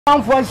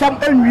For some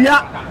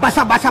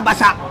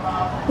basa.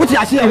 What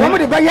I say, one of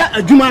the buyer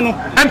a Jumano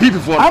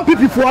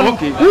MPP for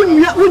okay.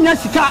 Unya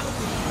sika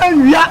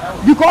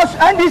because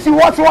NDC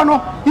was one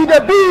he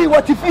the be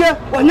what if here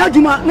or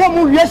Najuma no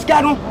more yes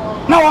cano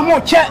now I'm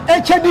more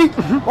HD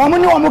or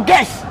money or more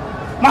guess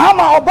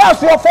Mahama or boss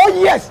for 4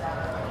 years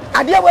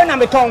I dear when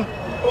I'm a tongue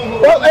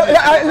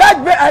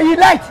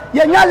light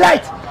you're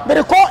light but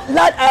they call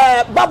light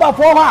Baba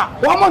for her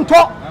one on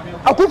top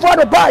Akufo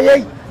Addo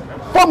buy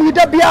from you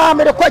the beer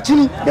made a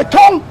question the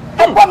tongue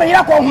and come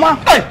here come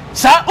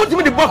sir what do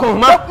you the book of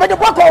me the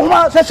book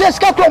of say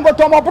scaton but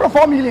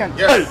 4 million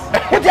yes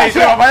what you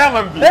say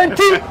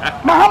enti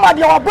Mahama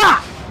de oba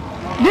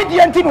ni di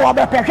enti no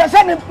oba pe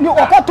hwese ni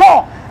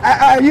okoto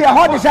you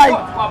how decide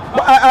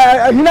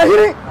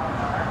hinahiri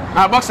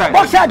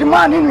boxer the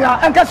man in ya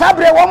enka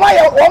sabre wo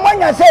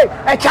manya say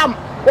e cham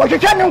o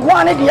hwehwe ni nko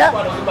ane de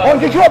o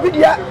hwehwe obi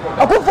de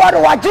Akufo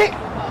Addo waji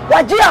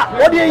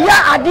a o de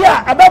ya ade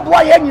a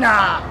abeboa ye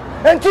nyina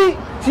enti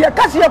tie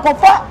kase ye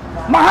kofa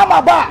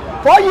Mahama ba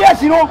 4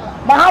 years you know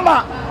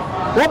Mahama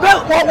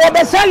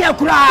we say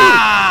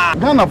yakura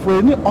Ghana for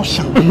any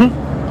ocean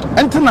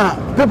entina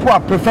people are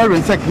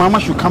preferring say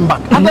Mama should come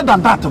back other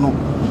than that no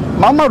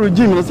Mama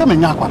regime say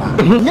menya akwara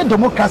ye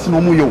democracy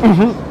no mu yo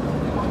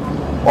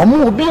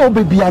omo obi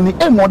obebia ni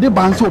emode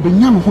ban say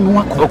obenya no ho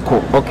no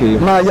akọ okay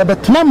na ye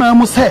betena ma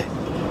mu say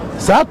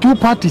sa two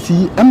parties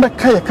yi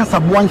embeka ye kasa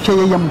bo anhwe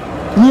ye yam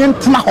ni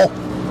entina ho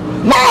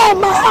no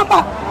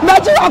Mahama na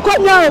ji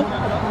akonya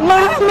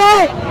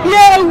Mahama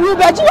yeah we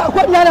beji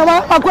akonya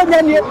na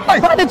akonya ni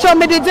but the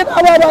chome dey take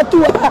our to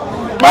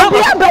obi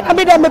amba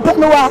me dem pe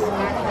no wa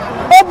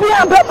obi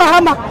amba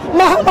Mahama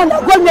na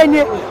akonya ni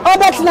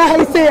obetina ha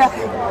ise ya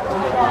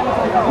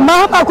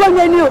Mahama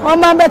akonya ni o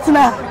ma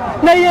betina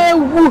na ye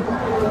wu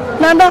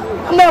nana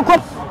me ko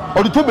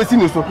o to besi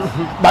ni so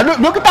but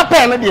look at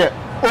pen na de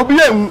obi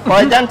en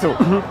o gentle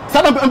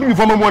sada MPP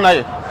for mo na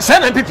ye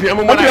sada MPP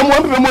mo na ye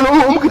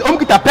mo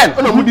kita pen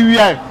na mo di wi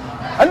ai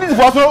and this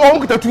for so o mo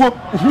kita tuo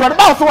to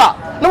ba so a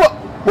na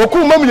wo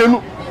ku ma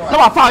milenu na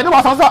wa fa na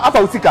wa so afa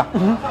usika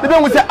de be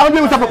wo se am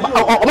be wo se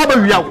o ma ba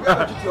wi awo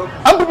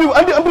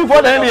MPP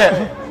for na ye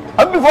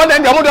MPP for na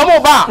ye mo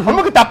ba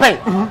mo kita pen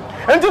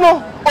enti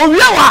no o wi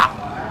awa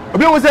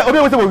obi wo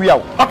se wo wi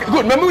awo okay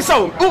good me mu say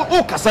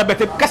o kasa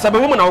be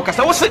wo na o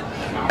kasa wo se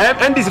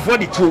NDC for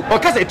the two or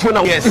kasa two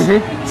now yes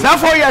so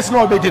 4 years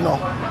no be di no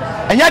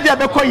enya de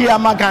be ko yi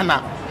amagana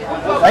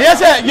enya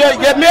say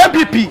ye me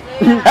MPP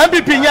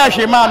nya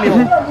hwe ma me o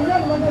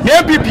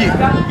ye MPP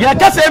ye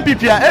kasa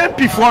MPP a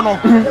MP for no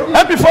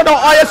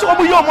o yes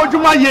obu ye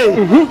omodwuma ye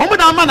omu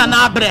na ma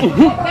na abre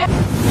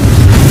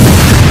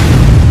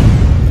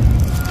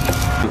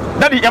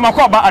Daddy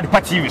Yamako ba at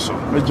party so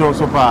mejo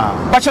so pa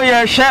ba cho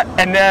ye hwe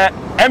en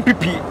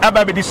MPP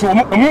aba be di so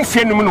mu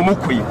fie no mu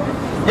koyi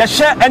ya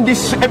share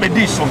NDC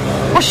ebedi so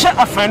wo share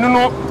afanu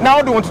no na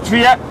wo de want to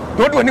ye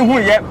do de oni hu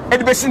ye e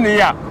de besi ne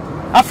ya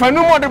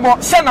afanu mo de bo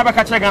se na be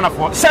ka che Ghana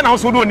for se na wo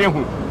so do oni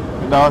hu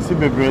da wo si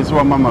bebre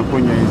so mama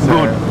konya yi se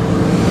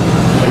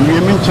ewie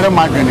mi nkyere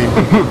magane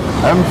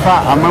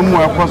emfa amamu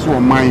ekoso o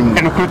man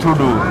en kweto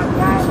do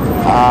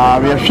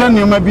we hwe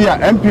ne ma bi a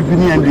MPP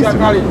ni NDC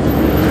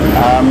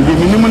the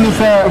minimum is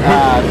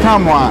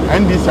time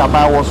NDC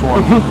about was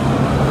one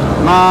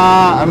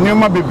na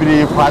nema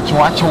bebre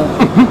kwacho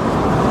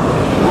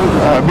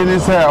Bini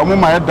say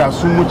omuma yeda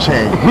sumu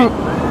che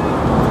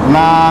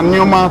na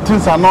nyoma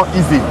things are not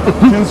easy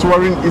things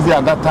weren't easy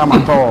at that time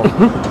at all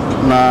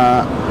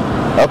na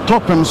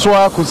top him so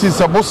akosi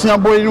se bosia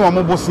boy ni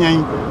omo bosia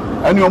yi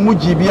ani omo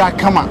gibi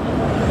akama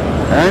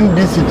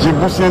NDC ji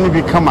bosia ni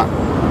bi kama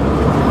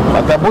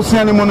but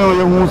bosia ni mo no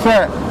ye hu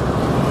se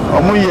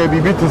omo ye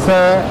bibi te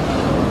se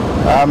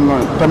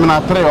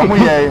terminal 3 omo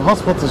ye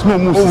hospitals no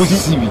mu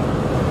CCB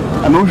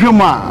and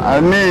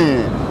ohwema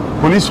ne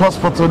police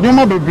hospital dey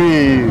ma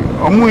bebe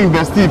omo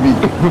investi bi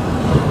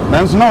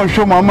nanso na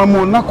ohwo mama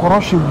mu na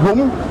corruption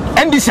bom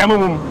NDC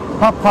amamum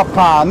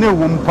papa na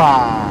ewom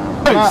pa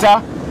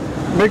sa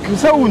make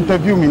say we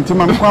interview me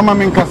ntima kwama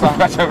me nkasa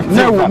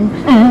na ewom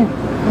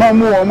na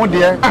mo omo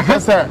de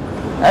say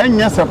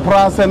enya se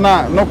prase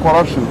na no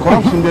corruption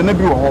de na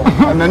bi wo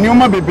ho na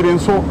nyoma bebere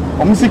nso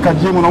omo sika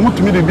je mu na omo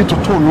tumi de bi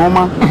toto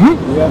nyoma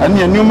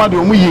anya nyoma de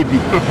omo ye bi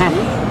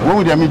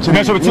wo de amichi in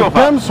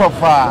terms of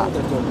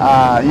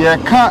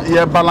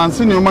ye balance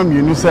nyoma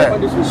mienu say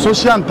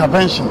social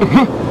intervention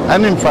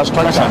and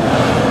infrastructure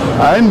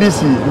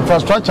NDC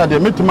infrastructure de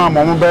metima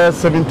mo be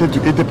 70 to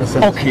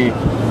 80%. Okay.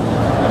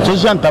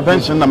 Social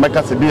intervention na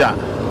make se bia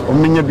o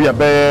menye bia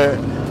be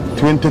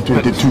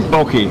 2022.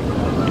 Okay.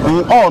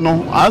 Oh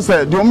no, I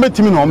said the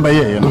ometimi no be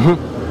ye no.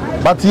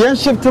 But yen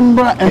shift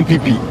mbra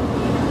MPP.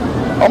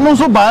 Omo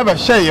so ba be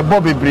share ye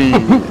bob bebre.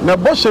 Na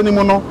bo hye ni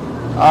mu no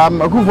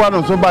Akufo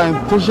Addo so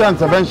ba social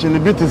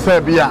intervention bi te say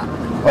bia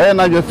oye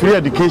na your free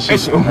education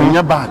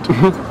enya bad.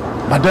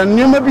 But then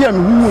you maybe am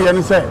hu ye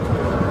ni say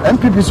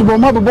MPP so bo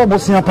ma bo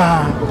bosia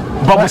pa.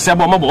 Bobosia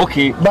bo ma bo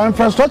okay. Ba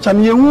infrastructure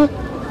ni ye hu.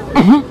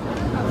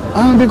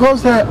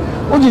 Because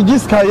oji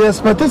this guy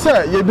expect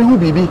say ye be hu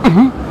bibi.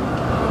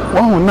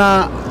 Wa hu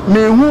na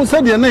me who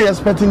said you are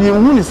expecting you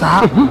who is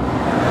ha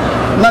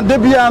na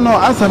debia no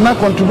asa na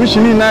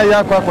contribution ni na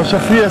ya kwa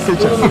free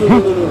SHS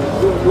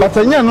but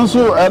no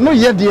so no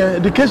yet the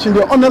education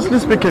they honestly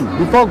speaking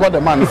before God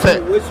the man say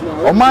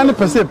o man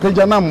per se page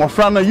na mo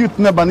fra na youth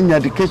na ba ni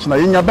education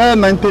nya be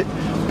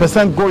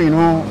 90% going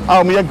on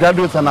how me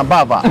graduates and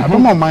above I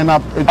don't mind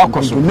up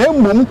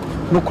name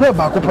no kure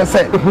ba ko per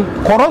se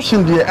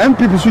corruption the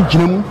MPP so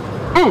ginam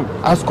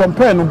as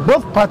compared to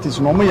both parties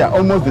no me are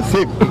almost the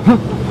same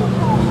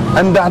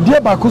and the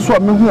idea ba ko so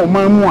me hu o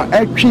man mu a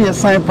etwe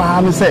sign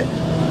pa me say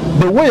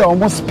the way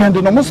almost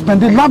spending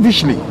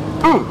lavishly.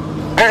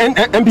 And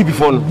MPP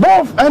phone.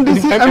 Both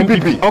NDC and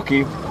MPP.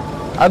 Okay.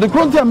 At the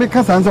frontier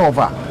makers answer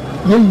over.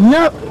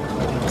 Yeah,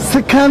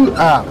 second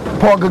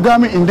Paul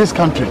Kagame in this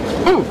country.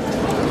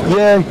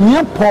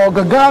 Yeah, Paul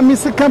Kagame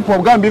second Paul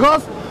Kagame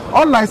because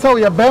all I saw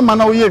your bear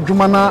man away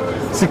Jumana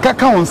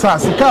Sikaka on Sa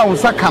Sika on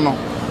Sakano.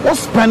 What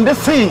spend the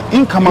same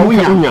income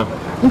away?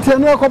 Until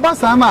no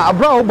Kobasana, a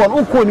brow but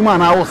Uko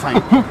man I was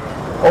saying.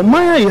 Oh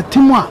my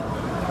Timwa.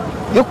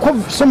 You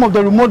cover some of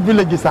the remote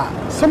villages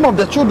some of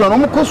the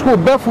children go school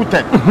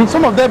barefooted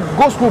some of them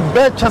go school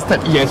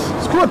bare-chested. Yes.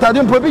 School that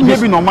didn't probably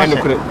maybe no matter.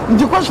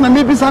 The question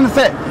maybe son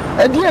say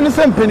at the end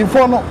same penny for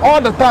all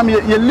the time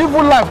you live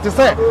life to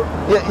say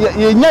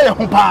you near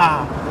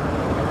humpa.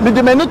 Me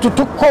the many to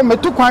come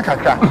to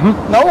Kwakaka.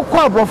 Now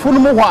kwa brofunu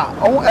mo wa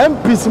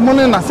MPs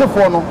money na se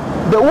for no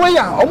the way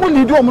omo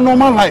lead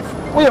normal life.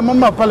 We are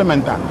member of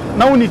parliament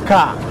now we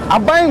car I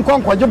buy in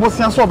Kwankwaje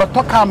Bosian so but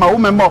talk my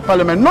member of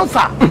parliament no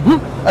sir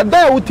a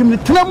day with him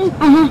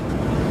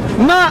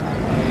na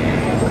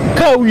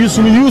car we use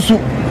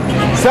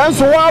sense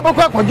so wa ba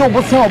Kwankwaje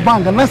Bosian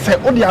bank na say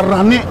o dey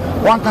run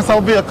one kasa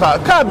be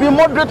car be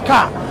moderate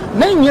car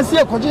na yin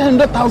say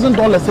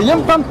 $100,000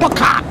 yem pan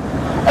car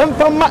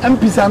emfama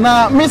MPs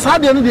na miss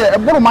had dey e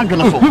boro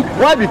magana so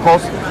why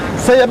because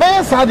say e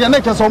be say dey na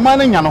kese o man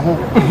nya no ho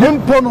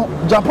empo no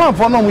Japan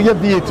for no mo ye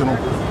V8 no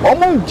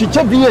Omo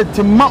chiche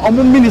V8 ma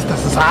omo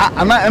ministers sa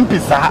ana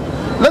MPs sa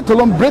let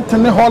alone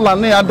Britain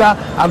Holland and other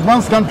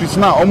advanced countries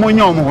now omo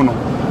nya omo no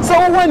so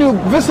when you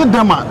visit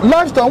them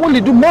lifestyle only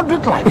do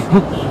moderate life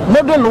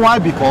moderate why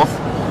because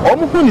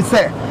omo who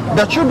say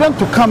the children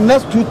to come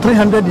next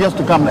 200-300 years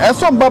to come and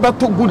some baba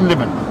to good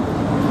living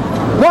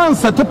one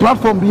set a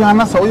platform behind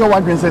us or your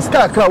wagon says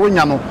sky when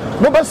you know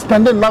no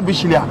spending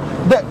lavishly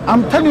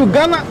I'm telling you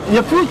Ghana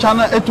your future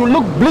it will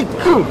look bleak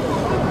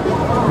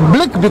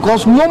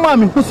because no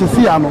man who is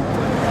here no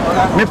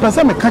me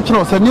person me catch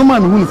us no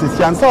man who is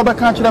here and so be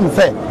catch them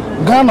say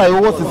Ghana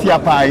you was here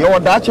pa you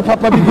dash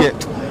papa be there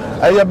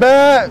I be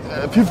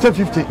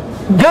 50-50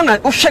 Ghana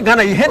o she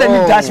Ghana you head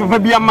any dash papa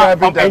be am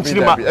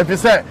if you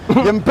say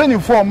you penny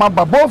for ma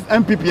both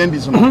MPP and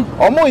this no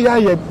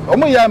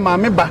omo ya ma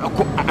me ba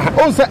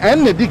o say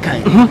NDC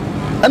kan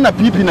and na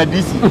PP na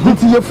DC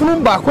nti ye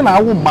funu ba ko na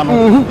awo ma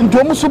no nti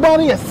omo so ba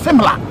no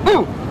similar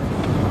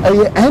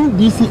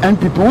NDC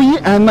and people we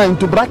are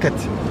into bracket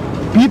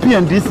PP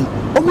and DC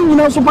omo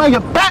nyina so ba ye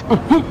pa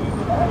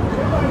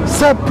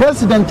sir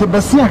president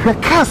Besia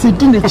hwekase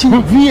di na chi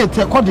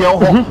V8 ekode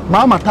ho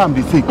Mahama time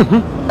dey say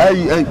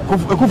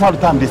Akufo Addo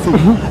time dey say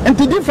and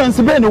the difference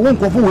be no won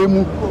kofo we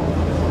mu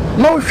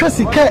na hwe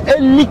sika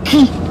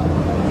eliki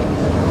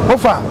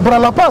ofa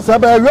brala pass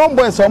aba young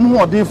boys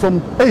omo ode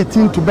from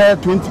 18 to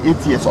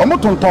 28 years omo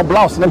tonton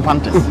blouse and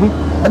panties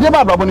e dey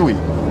ba babo ni we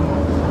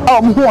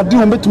omo ho ode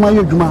omo betuma ye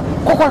adwuma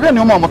kokwa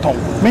ne omo ton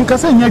me nka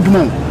say nya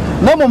adwuma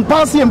na mo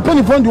pass ye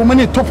mpani fond omo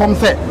ni top from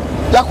say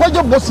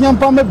yakwaje Bosnia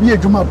mpa ma bi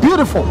adwuma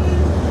beautiful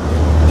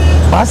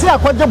basi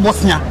akwaje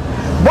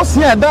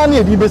Bosnia dan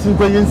e di besin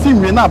ko yensi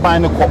nwe na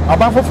aban ne ko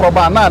aban foforo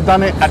ba na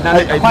adane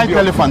white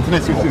elephant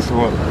na si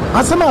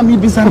asema mi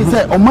bisa ni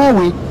say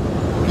omawe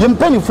ye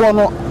mpani fo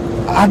no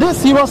ade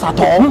serious at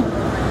all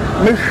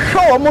me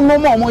show omo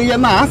no mo ye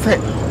na ase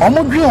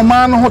omo dwe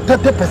oman no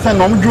 30%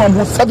 na omo dwe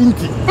omo 70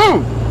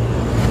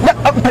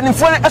 na mpani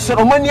fo na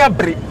asoro mani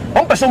abre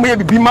on person me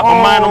bibi ma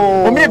oman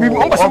no o me bibi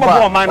on person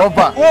ma oman no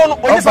won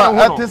onye sa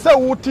wo no say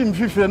wo team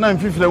fifire na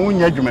fifire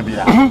wunya adwuma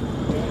bia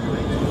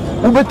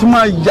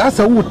ubetuma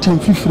yasa wo team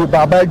fifire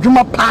baba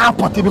adwuma pa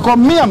poti because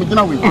me am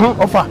gina we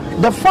offer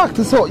the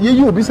fact so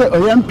ye obi say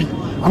MP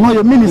ano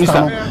your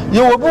minister no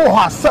ye obi ho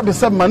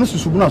asebe man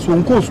susubu na so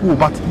nko school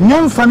but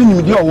nyansa ni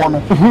nimdi owo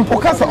no o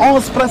ka say on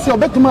express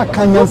obetuma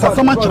kan nyansa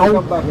sama kire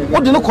wo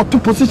de no to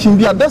position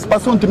bia this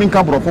person to me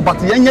kan brofo but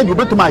ye nya de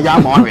obetuma ya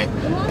ma we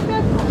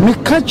me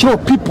catch your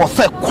people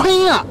say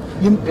kwan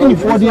you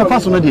for the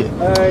person there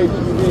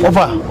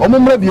over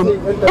omumra biom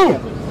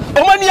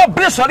omani ya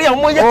bresori ya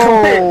omo ye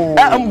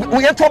campaign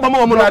we to ba ma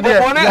omo no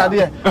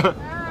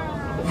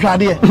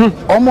hwade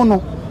omo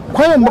no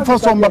kwan mo for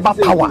so mbaba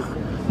power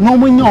no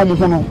mo nya omo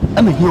no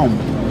na hia omo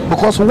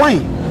because why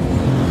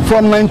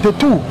from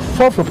 92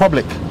 fourth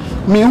republic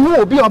me who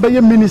obi obey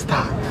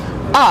minister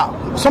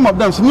some of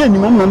them so nya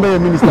nyimo no be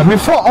minister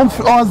before on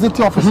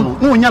the office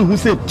no nya who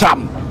say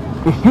jam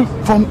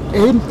from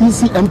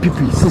NDC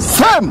MPP.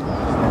 Same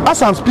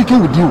as I'm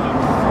speaking with you.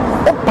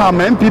 opa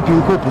ma MPP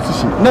nko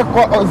opposition na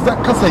ko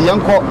kasa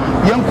yenko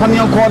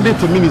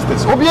de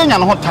ministers obi anya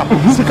no tap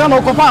sika na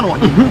okofa no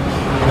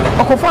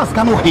okofa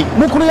sika no he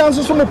mukuru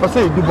yanso so mo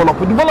pese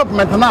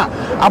development na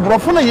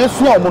abrofo na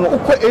yesu a mo no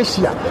okọ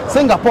Asia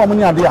Singapore mo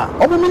ni ade a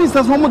obi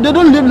ministers mo they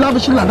don't live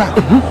lavishly like that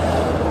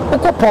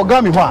okọ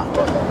program ho a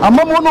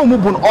amamo no mu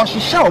bu no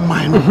ohihye o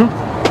man no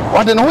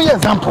ode no ho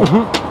example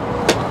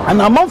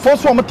and amamfo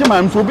so mo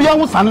tema so obi an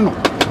ho sane no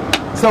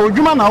se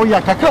odwuma na wo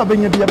ya kakra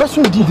benya bia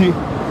beso didi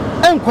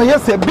enkoye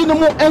se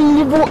binimu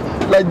enlive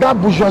like that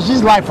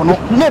bourgeoisie life no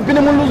na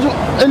binimu lose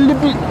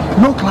enlive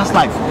no class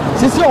life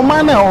sisi o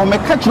man na o me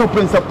catch no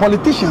prince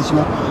politicians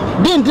no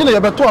dinti na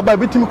yebeto aba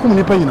betimi kum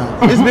ni panyina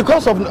it's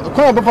because of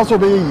ko obefa so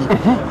obeyi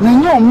na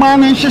nyo man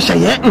na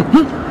hyehyeye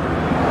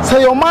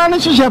say o man na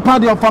hyehyeye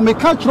party of me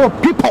catch no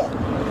people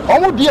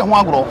omo die ho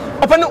agro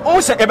opa ne o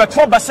se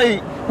yebeto ba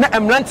say na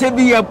emrante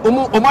bi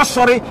omo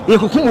asore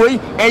yekukum wei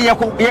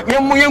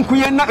yemo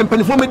yenkuye na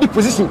empanifo me di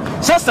position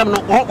system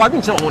no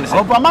wadin che won se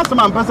opa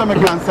masema mpesa me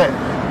kan say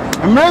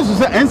emrezu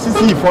se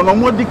NCC for no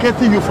more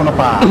dictate you for no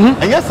pa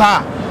yes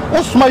sir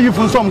osuma you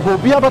for some go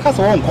bia baka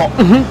se won ko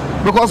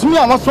because me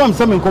am so am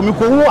se me ko me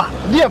ko wo a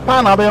die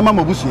pa na ba yama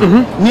mabusu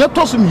ne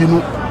etosum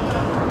yinu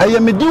aye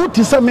me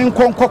duty se me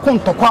nkonko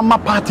kontokwa ama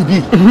party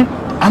bi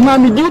ana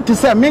me duty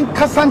say men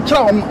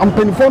kasanchira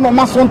ampanifo no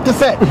maso nte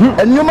say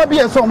enwoma bi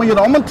say o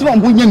yira o ntena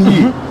o nyan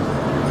yi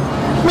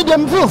me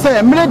dem feel say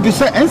me do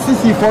say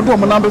NCC for do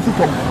mo number 6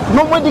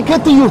 no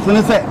medicate youth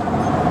ne say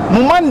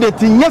mo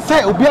mandate nye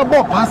say obi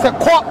abo pa say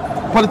ko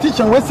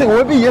politician we say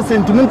we be yes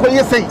ntunu ko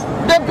yes say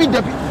debi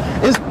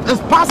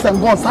it's past and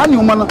gone sa ni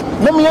o man no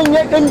me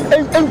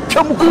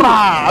entwam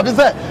kura abi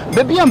say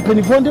baby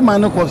ampanifo ndi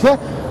man ko say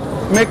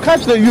me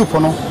catch the youth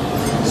no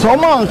so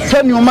man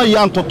hwe ni o ma yi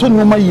antoto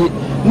ni o ma yi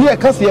ni e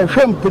kase ye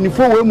hwem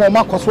penifo we mo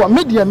makoso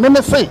media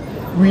me say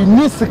we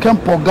need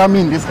second program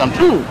in this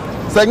country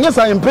say yes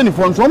I am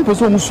penifo so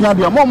mpeso musua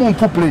dia mo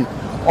mfo play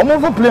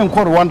omo play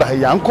nko Rwanda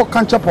ya nko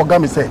kancha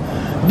program say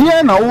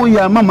dia na wo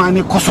ya mama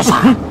ni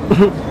kososa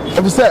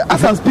if you say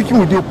as I'm speaking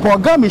with you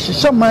program is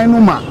shisha man no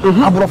ma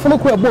abrofo no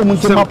ko e bo mu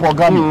ntema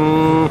program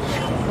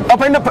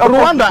open the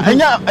Rwanda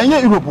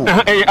enya Europe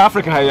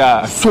Africa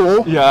ya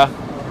so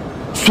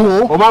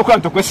o ma ko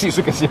antokwesi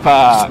so kesi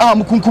pa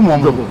mkunkum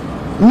mo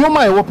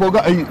Nyoma e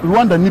wopoga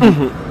Rwanda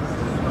nibi.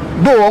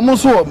 Though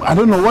almost I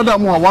don't know whether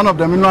more one of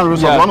the mineral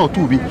resources one or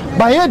two be.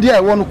 But here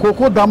there one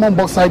cocoa diamond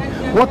bauxite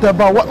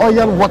whatever what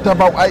oil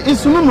whatever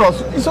it's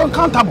numerous it's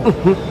uncountable.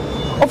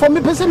 Or for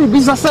me person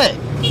business say.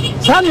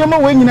 San nyoma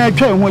we nyina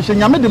atwa ho hye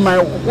nyame de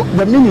my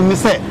the meaning ni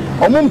say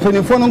omo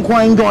mpanifo no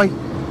nko enjoy.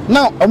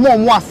 Now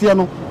omo ase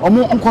no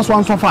omo nkoso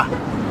ansofa.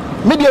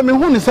 Me de me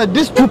hu ni say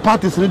these two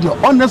parties radio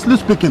honestly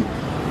speaking.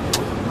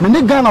 Me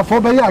ne Ghana for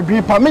be ya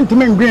adwen parliament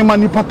me ngwen ma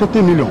ni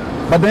 30 million.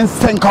 But then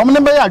sen come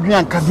number ya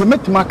adwen anka ze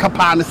metima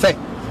kapa ne say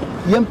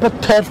yempe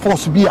third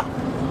force bia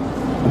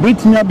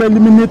wait me be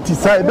eliminate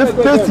say be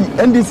face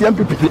NDC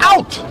MPP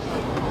out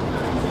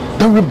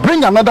then we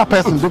bring another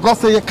person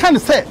because you can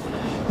say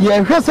you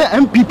hear say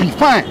MPP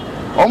fine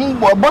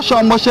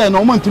bosha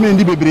no ntimi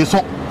ndi bebre so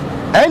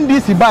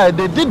NDC by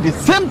they did the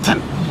same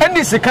thing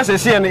NDC kase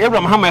say na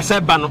Abraham Mahama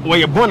say ban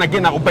we born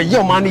again na obaye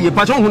o man ye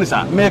pa so hu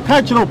sa me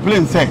ka chiro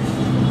plain say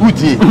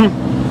utie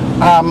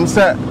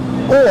say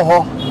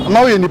oh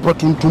now you nipa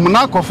tuntum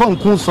na kofa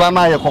nkunsra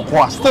na ye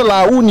kokoa still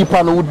a u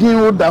nipa na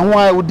udin oda ho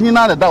a udin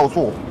na da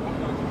so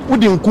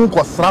udi nkun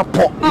kosra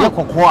po ye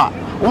kokoa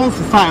won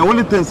sign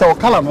only thing say o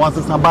kala no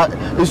asesa ba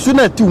esu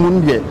na ti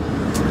hun de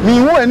me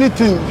who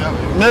anything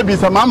maybe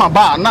some mama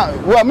ba na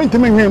we me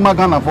ntimi hwe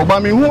magana for ba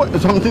me who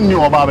something new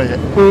oba be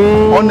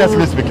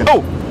honestly speaking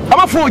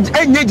ama fo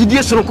enye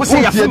gidie soro ko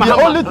say ya fa the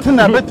only thing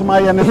I bet my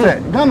ye ne say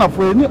Ghana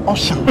for any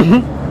ocean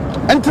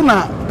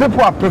Antina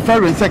people are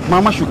preferring say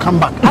mama should come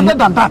back. Other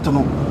than that,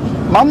 no.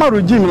 Mama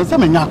regime say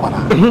me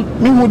nyakwara.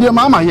 Me hu de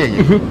mama ye.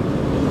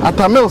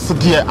 Atamils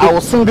there, I will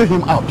single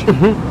him out.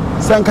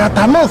 Sanka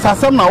Atamils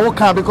asem na wo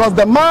kan because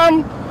the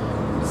man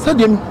said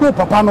him no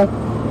papa no.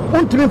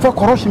 Untimi for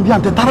corruption bi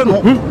antetare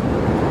no.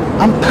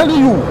 I'm telling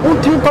you,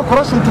 untimi for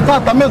corruption to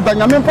Atamils da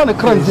nyame fa ne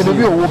crazy ne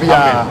bi o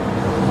bia.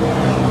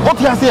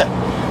 What you say?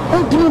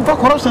 Untimi for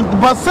corruption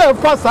but say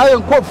fast I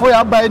enko for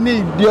ya by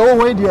ni the old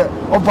way there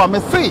of me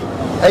say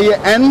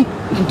N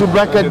into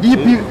bracket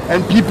DP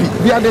and PP.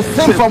 They are the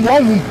same from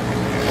one womb.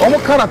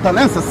 Almost character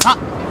lens.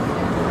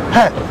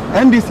 Hey,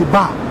 NDC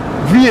bar.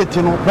 VAT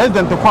no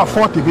president to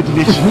 40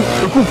 bedination.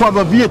 Akufo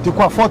Addo VAT to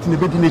 40 in the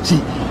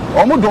bedination.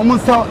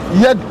 Almost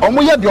yet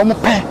the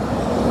almost pay.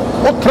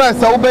 What try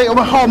to obey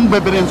over how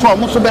baby and so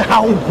almost obey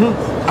how.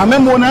 I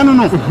remember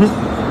no.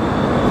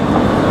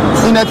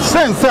 In a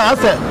sense, I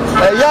said,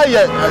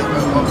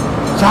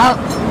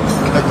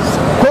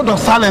 code of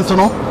silence,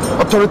 no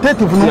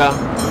authoritative,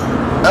 no.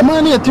 A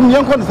man here, Tim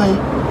Young, say,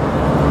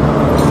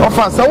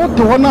 offer so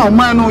to one now,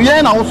 man, no,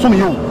 yeah, now, some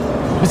you.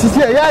 Mrs.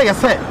 Yeah,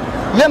 say,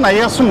 yeah,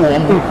 yes, some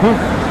woman.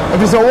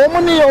 If it's a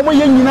woman, you're my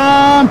young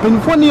man,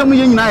 Penphony,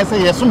 I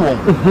say, yes, some woman.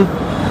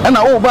 And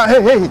I over,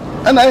 hey,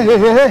 and I,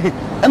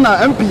 and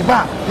I MP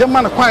bar, your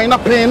man crying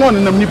up playing on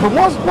in the nipple.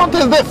 What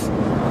is this?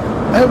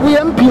 we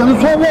MP and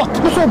so what?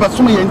 So but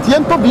some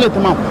yen probably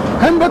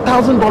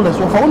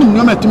 $100,000 for only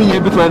no to me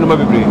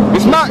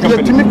it's not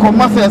yet to me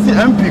commerce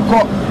MP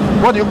call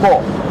what do you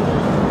call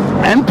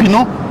MP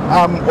no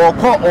or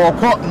call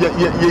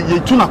ye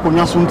tuna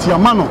konya sunti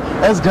amano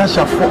as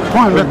gasha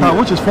 400,000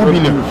 which is 4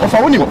 billion of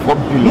only 4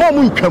 billion no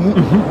mun kamu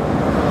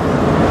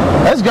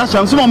as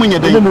gasha so mun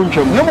yede no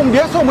mun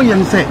dey so mun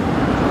yen say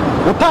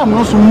what time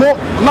no so more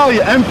now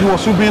your MP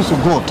was so being so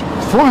good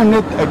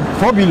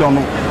 4 billion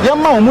no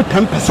yema omu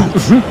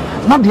 10%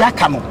 na de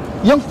aka no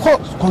yen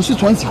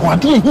constituency ho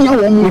ade ehia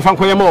wo mu fa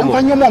koyema wo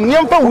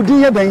yen fa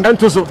wodi ye den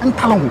ento so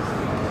entalo ho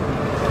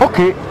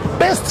okay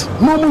best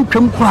moment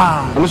twem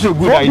kra no so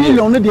good idea 4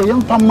 billion no de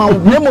yen fa ma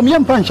wo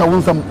yen fa ncha wo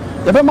nsam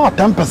ye be ma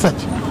 10%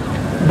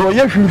 do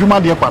ye hwindwuma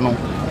de kwa no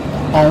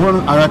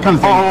on I can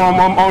say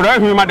right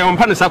hwindwuma de on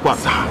pa ne sakwa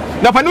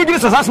na pa no gire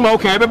sasasma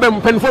okay be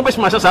mpanifo be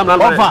shima sasa na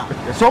over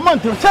so man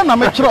to say na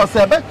me kire o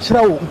say be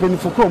kire wo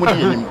mpanifo kro mo de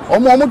yenim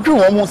omo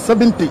dwe omo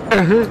 70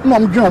 na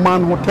omo dwe omo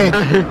an ho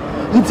 10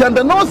 nti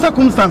under no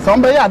circumstance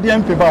on be ya de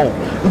MP ba wo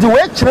nti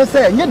we kire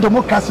say ye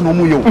democracy no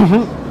mu yo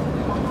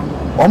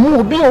omo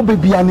obi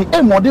obebia ni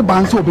e mo de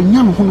ban say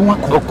obenya no ho no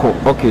akọ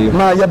okay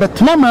na ye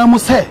betena ma mu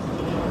say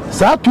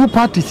sa two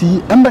parties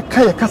yi embe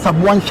ka ye kasa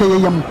bo anhye ye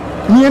yam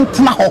ni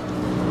entena ho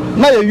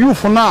na ye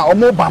youth na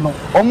omo ba no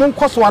omo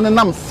nkoso ane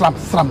nam sram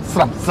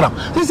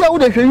this is how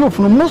they show youth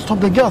no most of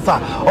the girls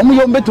are omo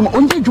yo betum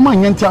onje djuma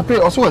nyenti ape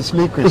also a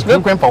slave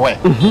queen for where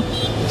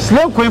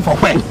slave queen for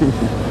where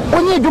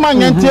onye djuma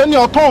nyenti ani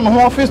oton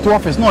no office to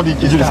office no dey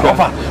just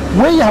offer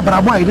we ya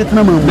brabo ai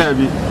detna ma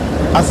mu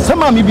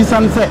asema mi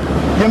bisan say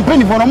ye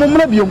mpeni for no mo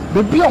mra biom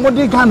be omo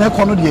dey Ghana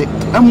ekono de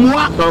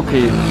emwa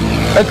okay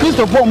a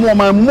Christopher mo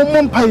ma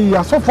mo pai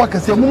asofo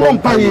akase mo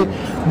pai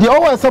de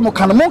always say mo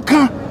kan mo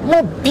kan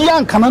mo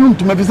bian kana no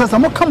ntuma bi say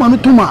mo kama no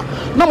tuma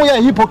na mo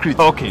ya hypocrite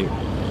okay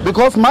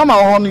because mama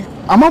honi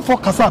amafo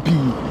kasa pi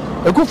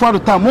Akufo Addo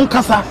ta mo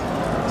kasa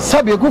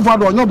sabe Akufo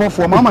Addo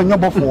onyobofo mama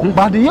nyobofo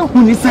but ye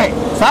hu ni say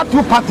sa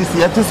two parties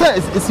here to say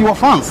is your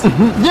fans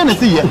ye na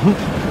see here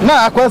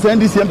na akwasa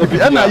NDC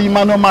MPP and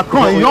Emmanuel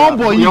Macron young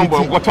boy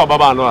what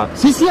baba no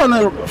sisi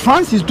na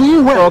France is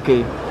doing well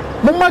okay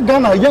mo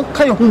magana ye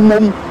kai hu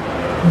mom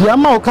the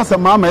amount of kasa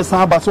mama esa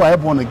aba so I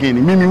born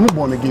again me who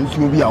born again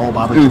so bi a wo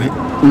ba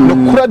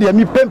no kura de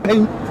mi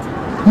pempen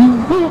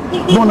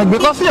born again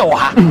because ya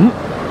wa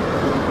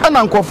and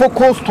ankofo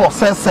cold store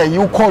say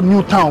you call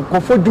new town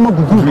kofo djuma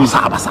gugu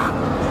sabasa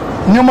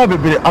nyoma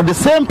bebere at the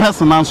same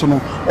person answer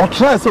no or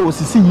try say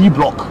osisi yi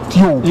block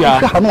tio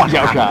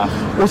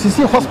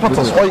osisi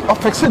hospitals or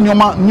affect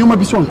nyoma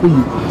bi so anko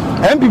yi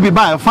MPP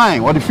buy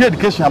fine or the free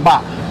education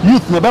about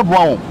youth ne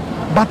bebo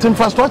but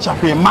infrastructure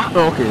fe ma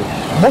okay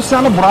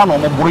bosia no bra no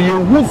bro ye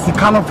hu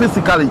sika no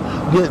physically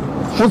the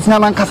fosia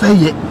nan kasa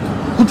ye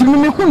nti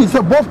me hu ni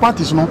say both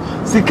parties no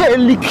sika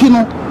eliki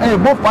no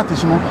both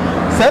parties no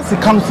say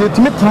sika no say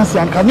timi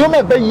transian kan yo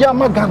me be ya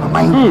ma Ghana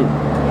man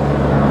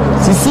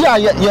sisi ya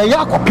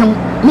akopem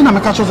me na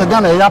me ka cho say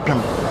Ghana ya apem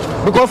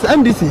because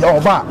NDC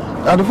over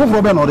at the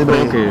full be no dey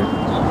okay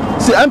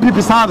see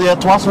MPP sound there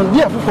to us on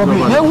there for me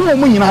ye hu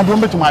mo nyina de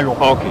betum ayo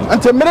okay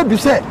nti mere bi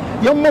say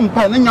ye mo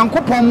mpa na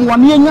nyankopon mo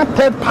ne nya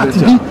third party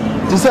bi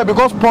to say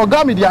because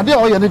program the ade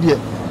o ye ne de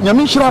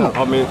nyame hira no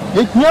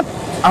ye nya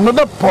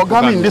another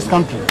program in this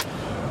country.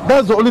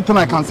 That's the only thing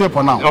I can say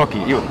for now.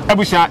 Okay, you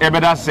Abusha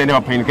Ebeda say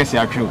never pain kesi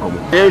atwe nkomo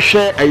e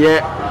hwe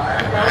eye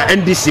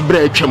NDC bra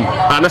atwam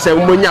ana say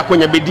mo nya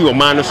akonya bedi o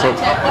man so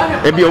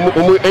e bi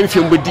omo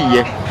enfiem bedi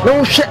ye na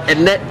wo hwe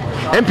ene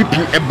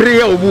MPP ebre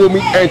ya omo mi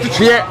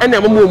entutuye ene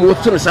mo mo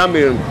to no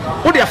samerum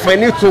wo de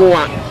afani to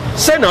a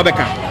say na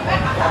obeka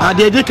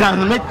ade dey kan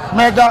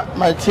mega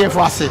my chief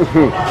ase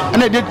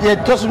ene dey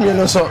tosu mi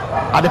no so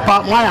ade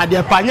pa wan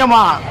ade pa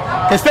nyama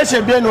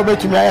especially be no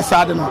betumi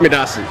ayesade no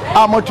medasi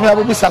amotumi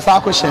abubi sasa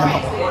akoshe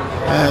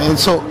no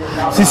so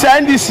sisi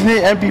NDC ni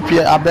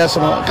MPP abeso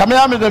no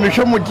kamera me dem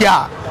hwe mu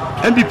dia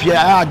MPP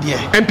ayade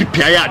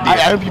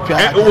MPP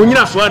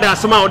onyina so ade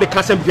asema wo de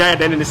kasa MPP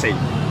ayade ne sei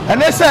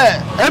ene se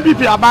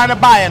MPP aban ne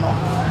bae no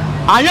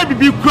anya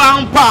bibi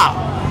kura mpa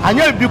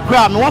anya bibi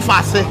kura no wo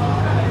fase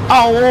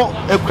awo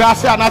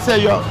ekurase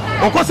anase yo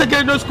oko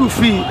secondary school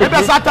free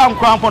ebe satan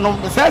krampo no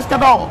says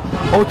kada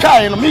o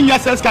try no me nya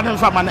says kada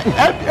fa man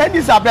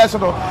this abeso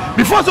no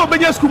before so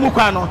benye school mu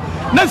kwan no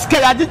na ska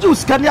ya diju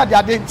ska ne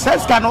ade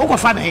says kada o ko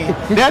fa ne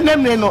then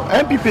name no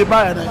MPP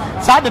ba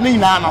ne sa de ne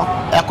nyina no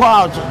e ko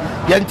out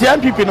ye nti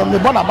MPP no me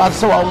bona ba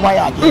se wa nwa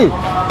ya ade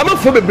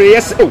amafo bebre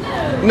yes o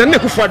na ne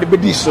Akufo Addo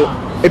bedi so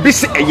ebi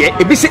se eye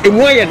ebi se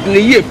emu aye de ne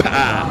ye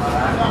pa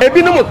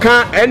ebi no mo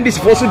kan NDC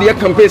for so de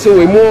campaign se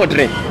we mu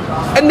odre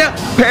and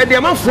per the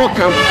amount for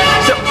camp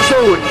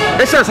so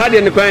essence had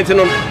in the client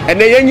no and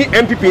then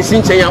MPP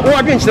sinchen ya wo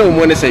adwen kire wo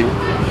mo ne say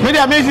me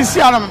dia me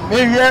sisi anam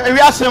we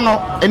asem no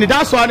and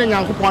that's why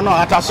nyankopon no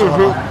ataso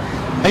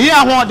eyi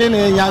ahwo de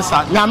ne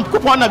nyansa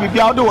nyankopon na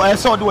bibia wo de wo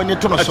ese wo de woni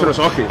to no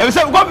so e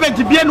say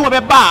government bia no be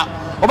ba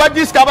oba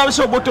discover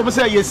so botom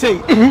say ye say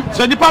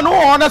so dipa no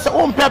wo na say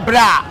wo mpe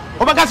bra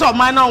oba ka say o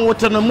man na wo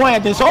to no mo e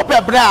de so wo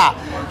pe bra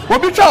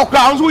obi twa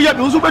okra nso ye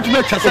bi nso betumi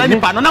atwa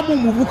nipa no na mo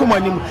muvu ko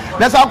manim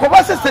na sa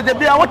akoba sister de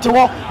bia wote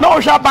ho na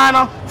wo hwa ban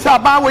no sa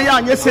ban we ya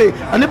anye sei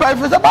nipa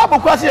ife se ba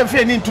bokwa se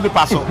efie ni ntu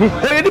nipa so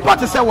e nipa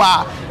te se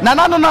wa na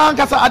no na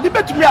nkasa ade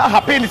betumi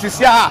happen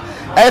sisi a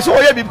so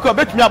oye bi ko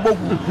betumi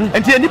abogu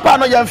enti nipa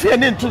no ya efie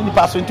ni ntu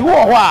nipa so enti wo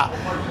ho a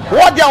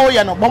wo dia wo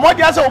ye no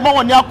bomodi ase wo ma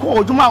woni akọ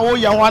odwuma wo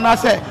ye ho na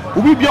se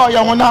obi bia o ye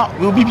ho na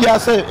obi bia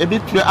se e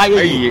betu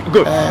aye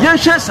good yen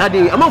hwe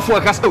sade amafo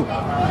akasa o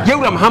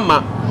yewura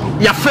Mahama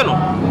ya fe no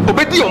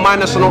obedi o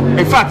man so no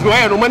in fact wo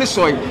ye no mani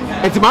soy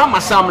enti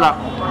Mahama samla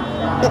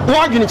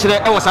wo adwini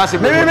kire e wo sase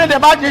me de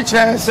ba adwini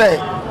kire se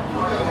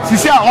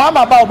sisi a wo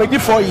ama ba obedi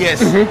 4 years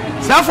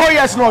sa 4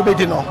 years no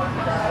obedi no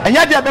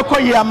enya de be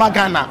koyi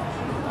amagana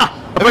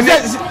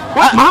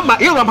Mahama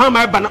yewura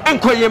Mahama ba no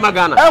enkoye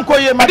magana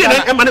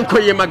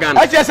enkoye magana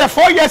I just say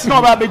 4 years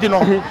no ba bedi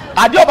no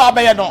ade oba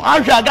ba ye no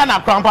ahwe agana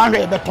krampa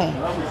ahwe e beton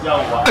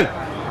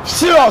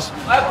serious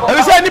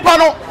e say nipa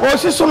no o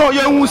siso no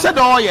ye hu se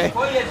don ye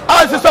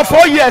I say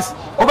 4 years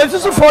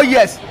obesiso 4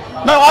 years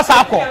na wasa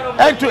akọ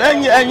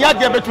enya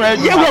de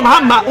beton yewura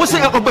Mahama wo se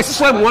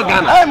obesiso e mo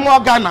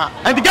Ghana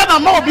and Ghana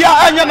ma obi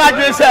a enya na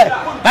adwe se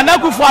na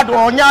Akufo Addo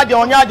onya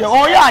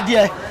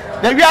ade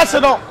na wi ase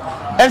no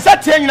ensa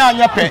tie nyina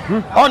anya pe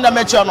on na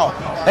meche no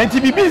enti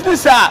bi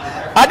business a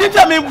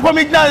adita me for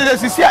me nyina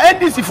sisi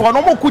NDC for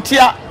no mo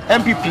kutia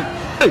MPP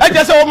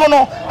eje se omo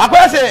no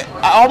akwara se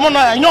omo no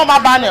enyo ma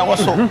ba na e wo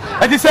so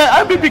enti se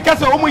MPP ka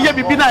se omo ye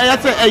bibi na ye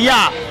se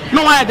eya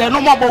no wa de no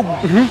mo bogu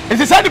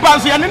enti se dipa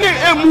so ye ne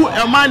emu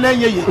e ma na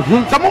nyeye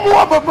se mo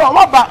mo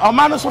ba o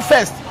ma no so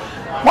first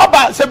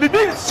Waba se bibi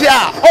sia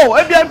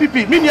ebi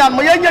MPP minian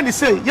mo yenya ni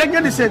say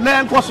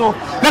na enko so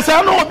na se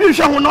no obi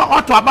hwe ho no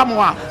oto aba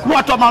mo a no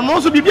oto ma no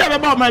so bibi a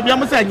beba o ma bia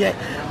mo se nye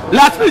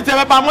last minute e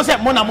beba mo se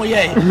mo na mo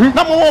ye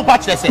na mo wo pa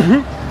kire se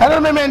ana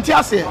me menti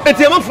ase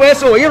eti am fo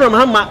yeso yewura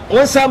Mahama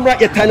won samra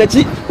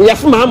yetanachi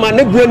yafu Mahama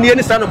ne buani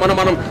ni sa no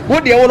mono wo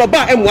de wo no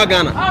ba emwa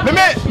Ghana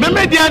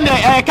me dia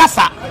ne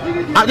kasa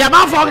ya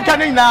ma fo ka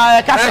ni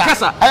na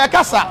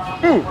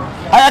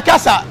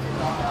kasa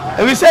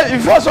we say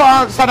if also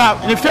sana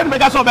the friend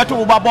make us better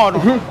over board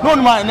no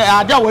man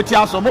ada wati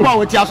aso mo ba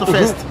wati aso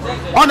first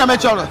on na make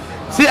sure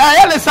see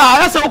ayele sa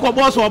ayese wo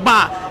boss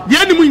oba de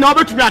animu na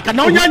obetumi aka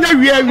na onya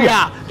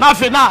wia na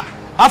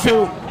afi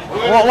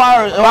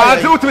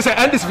wa to say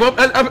and this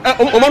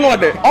omo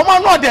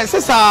no de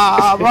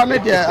sisa run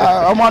de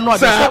omo no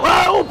de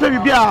o pe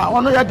bibia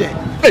ono ya de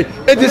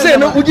it is say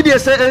no ugidi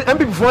say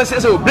MPP for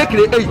say break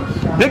the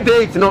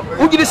 8 no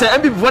ugidi say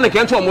MPP for na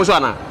kento omo so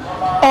ana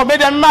oh me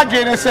dem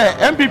magene say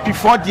MPP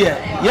for there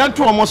yen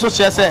to omo so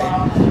che say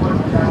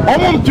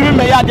omo mtumi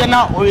me ya de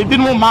na ebi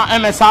no ma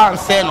MSR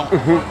say no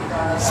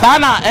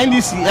sana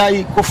NDC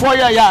ai kofo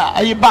ya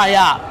ai ba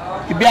ya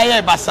ibi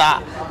aye basa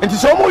enti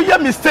so omo ye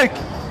mistake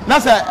na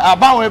say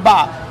abawe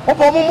ba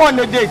opo mo mo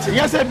ne date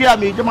yes e bia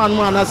me jema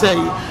no na say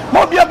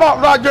mo bia ba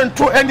rajo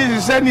to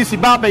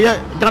NDC ba be ye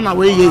Ghana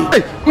we ye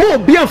mo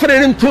bia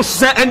fere nto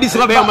se NDC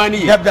ba be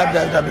mani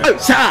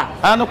sa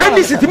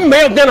NDC ti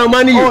me Ghana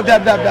mani oh da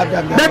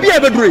bia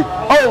be dure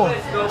oh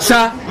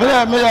sa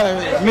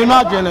me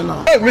ma gene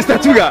no Mr.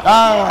 Tuga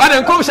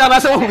ada nko sha na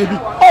se wo bi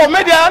oh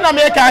me dia na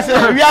me ka se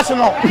wi ase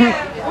no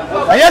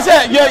yes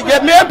ye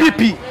me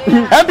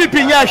MPP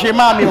nya hwe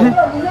ma me o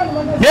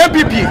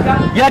MPP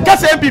ya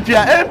kasa MPP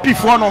a MP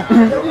for no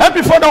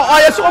o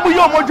yeso omu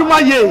yo modwuma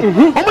ye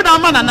omu na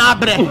ama na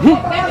abre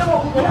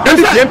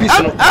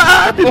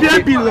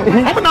MPP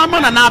omu na ama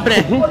na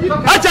abre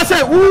acha say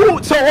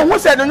so ohu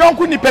say no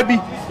nyonku nipa bi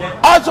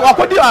also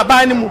akodi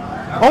aban ni mu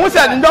ohu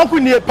say no nyonku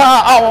ni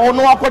pa a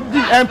ono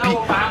akodi MP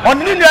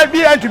oni ni na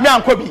bi antumi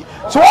ankobi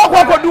so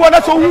akodi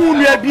wona so hu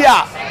nu bi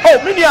a oh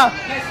minia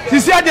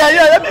sisi ade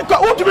ya bi ko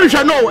utumi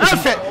hwe no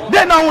efe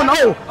dey na hu na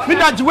oh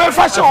mina jiwe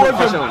fashion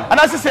and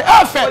I say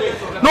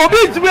efe no bi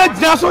tumi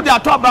agina so dey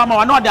ato ba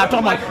ma no dey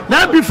ato ma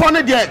na before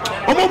ne dey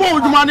omomo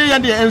odwuma ne ye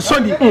dey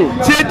ensoni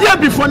se dey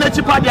before na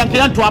chipa dey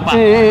anke to aba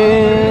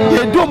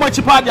dey do mo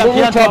chipa dey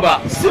anke to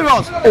aba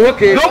serious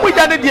okay no mu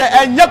jade dey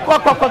enye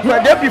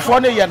kokokoko dey before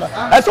ne ye no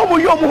eso mo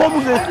yo mo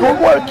homu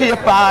go ke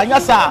pa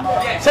nya sa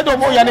se do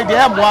mo ye ne dey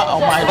emwa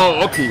omai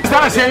oh okay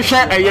start say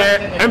share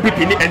MPP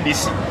ni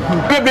NDC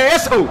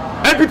BBSO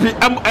MPP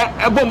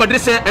abo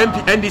madrese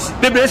NDC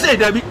BBSO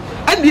dabi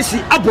NDC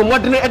abo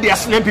modene e dey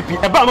asene MPP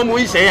e ba mo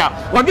yi say a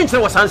wodin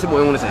kire wasanse mo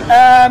ehun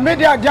say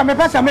media dia me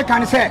pesa me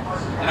kan say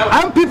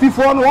MPP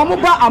for no mo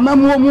ba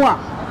amamu mu a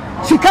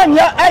sika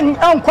nya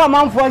enkwa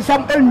manfo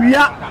nsam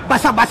enwia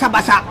basa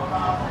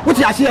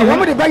wuti ase e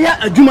mo de ba ya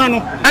adwuma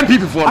no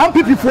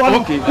MPP for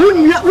no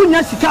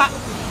unya sika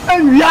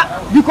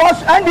enwia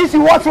because NDC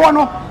what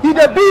one he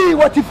dey be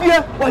what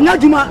ifie onya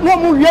adwuma no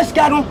mo wie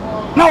sika no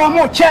na wa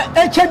mo che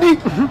HD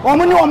wa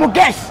mo ni wa mo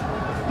guess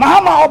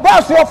Mahama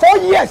oba so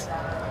 4 years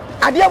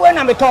ade we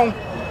na meton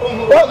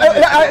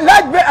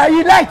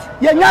light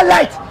ye nya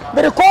light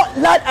be call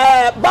light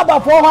baba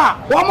for ha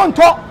wa mo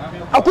nto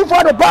Akufo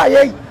Addo ba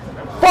ye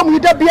form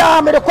ida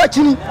bia me de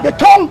kwachini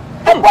beton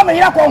Ebo me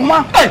yira ko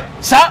huma.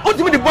 Sa o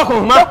ti me de bɔ ko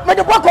huma. Me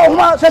de bɔ ko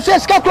huma se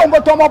ska ko mbo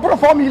to mo bro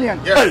 4 million.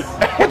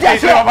 O ti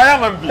ase.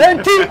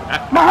 Enti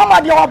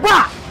Mahama de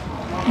oba.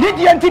 Ni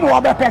di enti no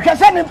oba pe hwe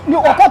se ni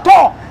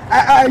okoto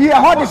ye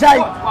ho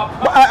design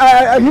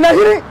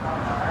hinahiri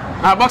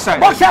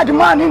boxer de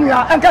man ni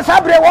ya enka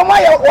sabre wo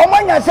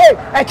manya se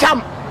e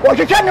cham o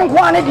hwehwe ni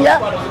nko ane de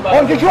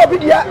o hwehwe obi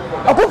de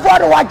Akufo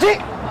Addo waji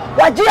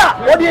a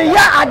o de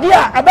ya ade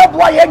a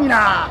abeboa ye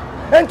nyina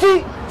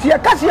enti tie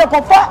kase ye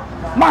kofa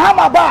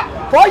Mahama ba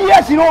 4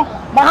 years no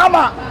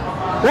Mahama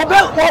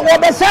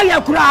wobe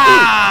saya kura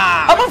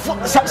abafo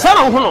sana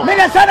ho no me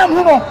na sana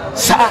ho no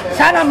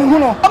sana ho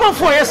no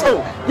abafo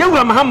yeso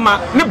yewura Mahama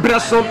ne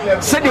breso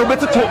se de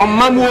obetoto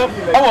omanuo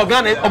owo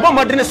Ghana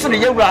obamode ne se de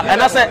yewura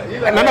ana se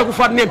Nana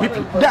Akufo Addo ne pipi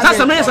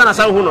sasa me sana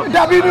sa ho no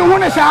da bi mi ho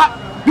ne sa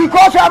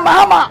because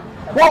Mahama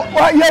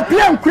ye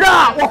plan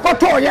kura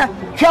wokoto ye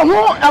hwe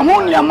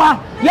ho niama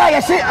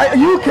ya se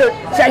UK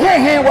se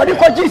he wodi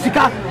ko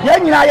jisika ye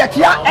nyina ye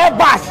tia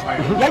airbus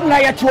ye nyina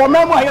ye ti o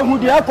memu aye hu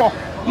de eko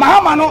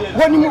Mahama no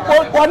woni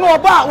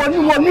oba woni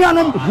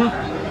onuanom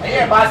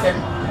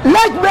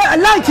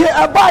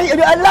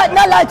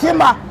light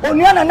ma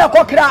onuana na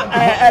kokra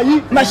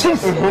ayi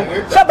machines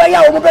saba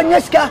ya o be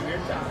nyeska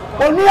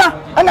onua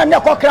ana na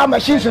kokra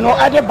machines no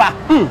ade ba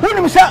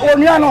wonim se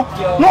onua no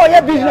no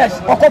ye business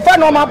okofa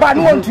no ma ba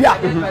no ontua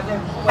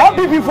on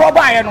before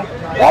ba ye no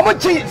o mo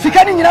chi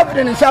sika ni nyina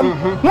bede nsam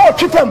no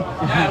twifam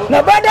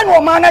na bade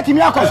no ma na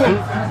timi akoso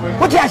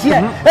wuti ase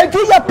enti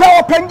ye pe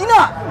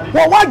opangina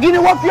wo wadwini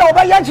wo fia wo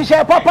ba yan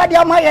hihye papa de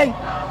ama yen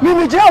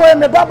mi gina we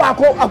me baba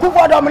ko Akufo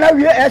Addo na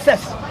wie SS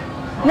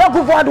nya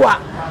Akufo Addo a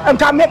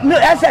nka me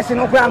SS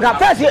no kwa nka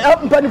first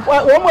mpani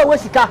wo mo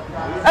wesika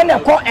ene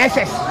ko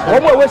SS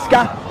wo mo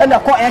wesika ene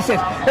ko SS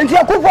enti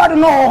Akufo Addo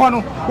no ho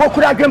no wo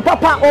kura dwen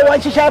papa wo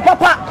hihye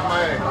papa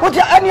wuti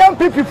ane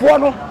MPP fo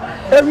no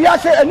ewia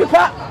se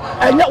enipa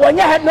enya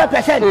wonya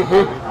 100%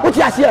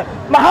 wuti ase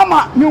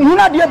Mahama mi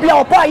huna de bia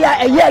opa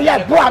ya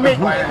eye boa me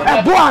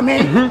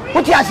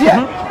wuti ase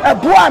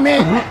boa me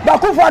ba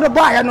Akufo Addo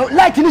ba ya no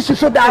light ni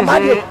suso da ma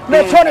de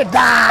me phone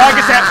da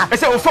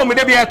ese o phone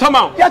de bia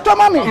toma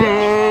me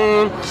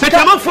se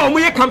chama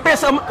phone ye campaign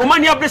o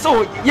mani ablese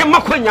o ye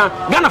makonya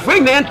Ghana for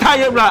na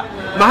entire bra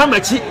Mahama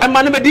chi e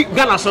ma na medi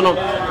Ghana so no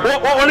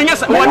o no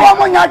nyesa wo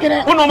mo nya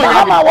gene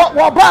Mahama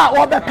wo ba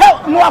wo be pe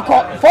no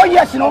akọ 4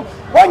 years no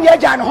won ye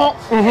jan ho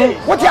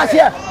wuti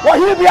ase wo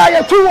hi bia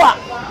ye tuwa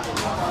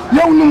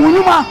ye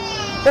ununuma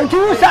enti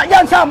usa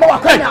yansa ma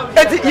wakanya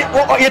eti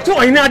ye tu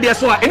ohina de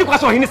so a eni kwa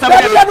so ohini sabe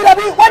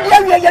dabi what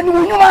dey ye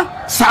ununuma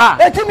sa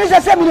eti mi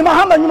se mi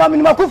Mahama nyuma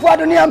mi Akufo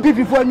Addo ne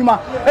MPP fo anyuma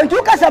enti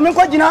ukasa me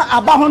ko gina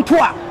aba ho nto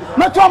a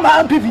meto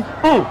ma MPP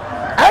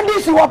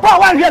NDC wo pa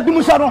wan hwe bi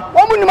mu so no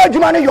wo mu nyuma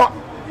djuma ne yo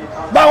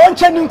ba won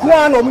che ni nko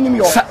an no mu nyum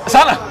yo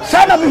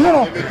sana mi hu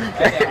no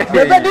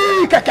bebe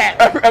di keke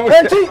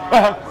enti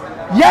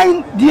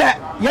yan dia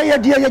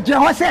ye gina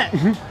ho se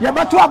ye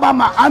beto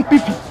abama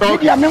MPP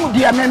dia me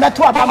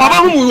beto abama aba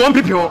hu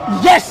MPP ho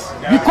yes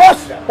because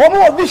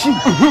omo vision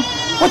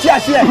what you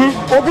say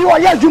obi wo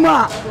ye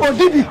djuma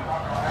odibi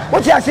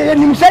what you say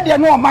nim se de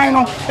no man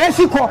no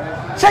esiko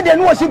se de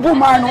no osi bu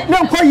man no na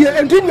nko ye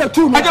enti na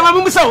tu no ajama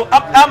mu se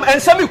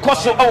ensami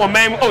koso o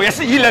man o yes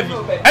yi levi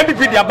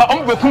MPP dia ba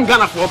o be kun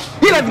Ghana for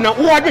yi levi na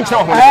wo adwen kire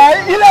ho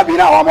yi levi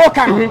na o mo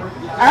kan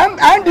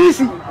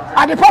NDC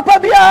ade papa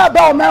bia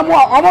ba o man mo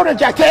o mo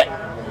reject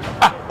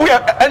we are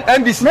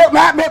NDC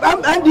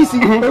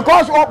NDC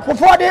because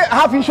before they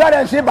have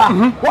insurance ba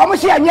wo mo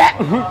se anye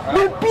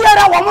bi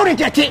biara wo mo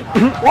reject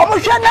wo mo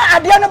hwe na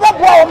ade no ba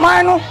bo o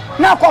man no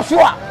na koso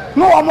a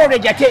no wo mo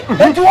reject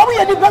enti wo mo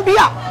ye di ba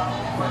bia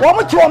wo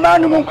mo ti o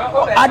man no mu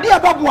ade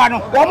ba bo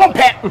ano wo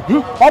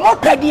mo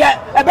pe de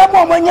e be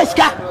mo nya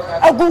sika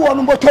agu wo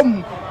no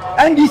botom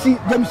NDC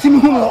dem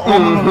sim hu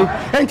no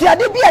enti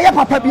ade bia ye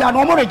papa bia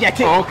no mo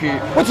reject okay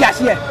what you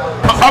say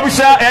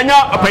Abisha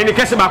enya apani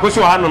kese ba ko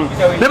so hanom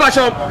ne ba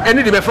show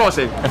eni de be force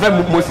e fe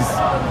Moses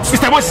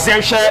Mr Moses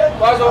en hwe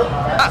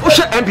o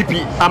hwe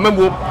MPP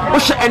amamwo o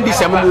hwe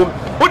NDC amamwo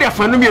o de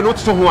afanu mi no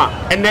to ho a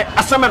ene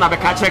asema na be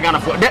ka kire Ghana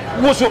for de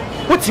wo so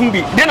o tim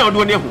bi de na o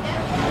do ne hu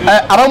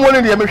abamwo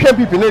ne de me hwe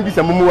MPP na NDC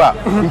amamwo a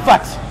in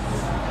fact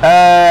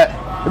e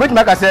bet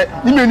ma ka se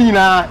ni me ni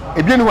na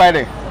ebie ni wa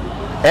de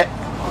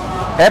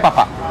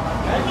papa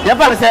ye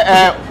fa se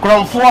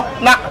kromfo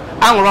na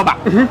anroba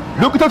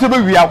dokita to be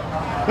wiaw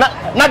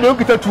na de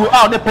okita tu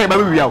a o de pen ba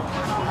be wiaw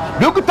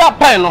dokita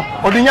pen no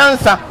o de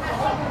nyansa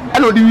e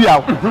no de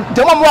wiaw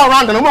je mo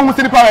around no mo hu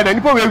se ni power de ni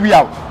power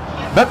wiaw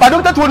ba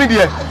dokita tu ni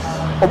de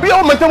obi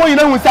o mete mo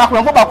yina hu se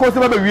akromfo ba ko se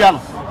ba be wiaw no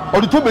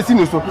o de to be si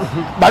ni so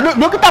ba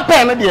dokita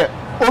pen no de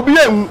obi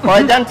ehu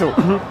o gentle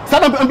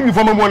sana MPP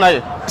for mo na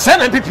ye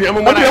sana MPP mo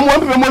na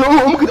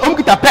o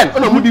kita pen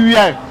no mo de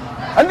wiaw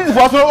and this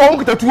was all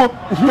kita tuo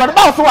to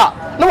ba so a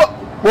na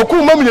wo ku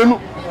ma milenu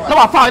na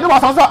wa fa na wa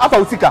san afa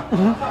usika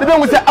de be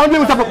nse an be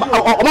nse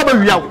o ma ba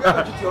wiawo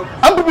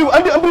an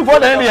be for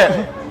the end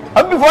here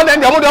an be for the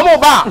end mo de mo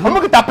ba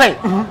mo kita pen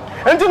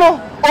enti no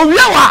o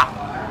wiawa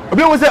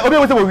obi wo se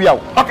wo wiawo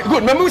okay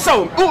good me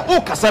so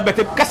o kasa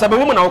bete kasa be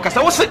wo na o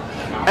kasa wo se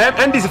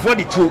NDC for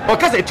the two o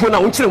kasa two na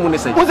wo nkire mu ne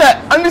se wo se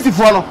NDC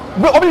for no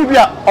obi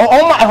bia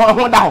o ma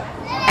ho da ho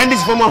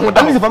NDC for ma ho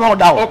da NDC for ma ho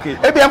da ho okay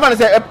e bia fa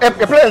say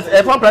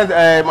president former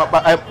president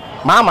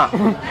Mahama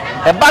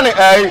e ba ne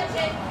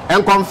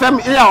and confirm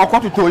here or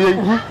quarter to ye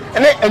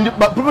and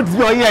people to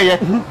be here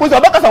wo se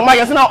obaka so ma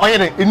yes na oye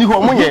ne eni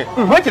ho mo ye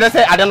wo kire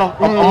say ade no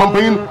o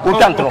mpayin o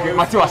tantro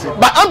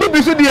but am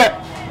be so there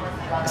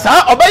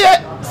sa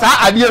obaye sa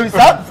ade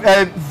sa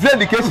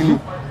education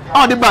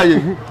all the buy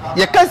ye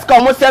case ka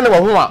mo say ne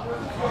wo ho a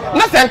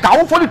na say nka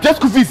wo for the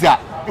school fees a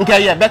nka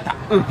ye better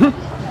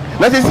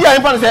na say see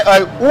am fa say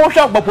wo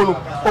hwa gbapo no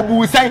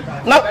obu san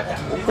na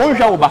wo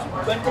hwa wo ba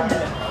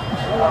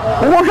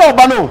wo hwa wo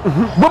ba no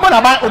bo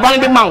na ba o ba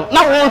ne man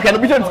na wo hwa no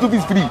bi school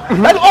fees free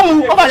na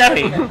o ba ya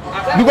re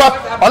because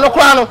ono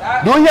kwa no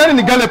do hia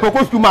ni gale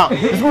poko school ma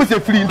school say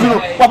free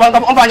ntino o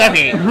ba ya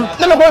re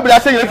na ko bi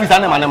say ye fees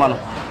na ma no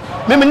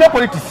me me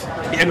politics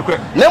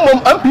na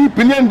mom MPP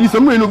ni NDC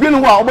mo eno bi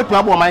no wa obetu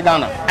abo my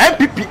Ghana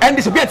MPP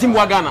NDC bi team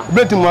wa Ghana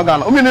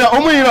o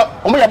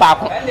mi ya ba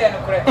ko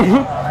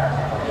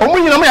omo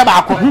yina mo ya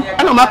ba ko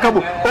ana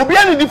makabo obi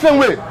ani different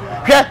way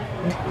hwe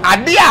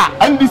ade a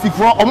NDC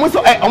for omo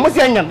so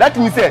anya that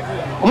means say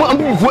omo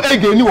MPP for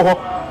ege ni wo ho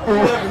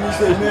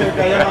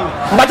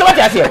mbato wa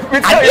tiase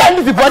ade a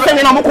NDC for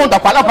say na mo konta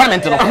kwa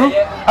parliament no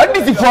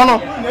NDC for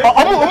no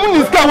omo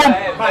ni ska wom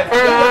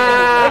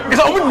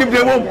isa omo ni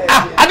bre wom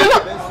ade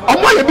no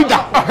omo ya bi da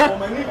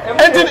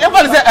entin e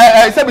fa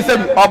say sebi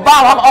oba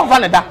wa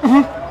ne da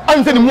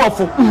an se ni mu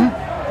ofo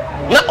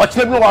na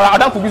ochire bi no wa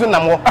adan fubi so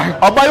nam wo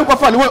oba yi ko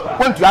fa ni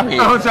won tu ahe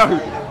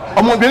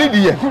omo bi ni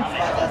di ye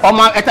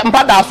omo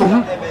mpa da so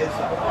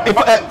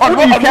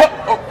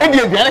edi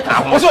aduane ka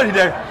ho so di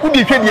der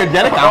udi hwe di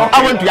aduane ka ho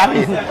awon tu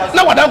ahe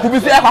na wadan fubi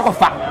so e kwa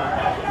fa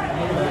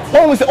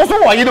o se o so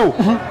wo yi do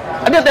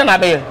ade den na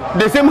be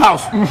the same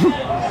house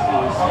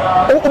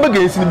o be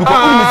ge sin bi ko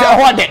ni se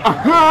ho de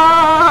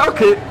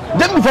okay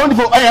dem before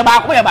ba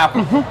ko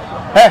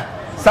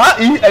sa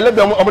yi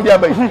elebe omo dia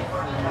bai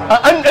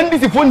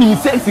NDC for ni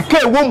say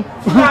sika wom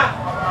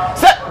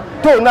se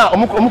to na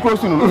omo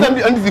close no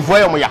NDC for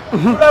ya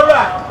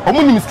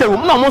omo ni sika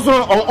wom na omo so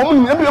omo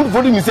ni NDC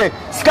for ni say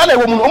sika na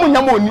wom no omo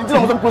nyama oni ti na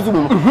omo so close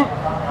no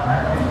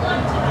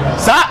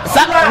sa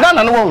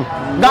Ghana no won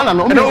Ghana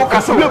no omo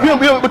ka so bi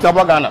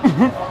abo Ghana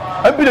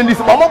abi na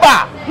NDC omo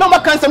ba na omo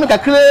kan sem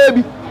kakra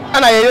bi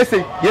ana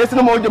yese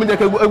no mo jom de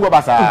ka egu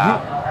basa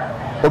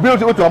obi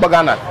o to abo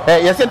Ghana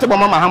yese te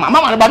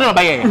Mahama no ba no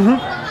ba ye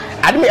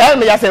adimi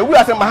me ya say we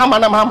say Mahama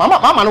no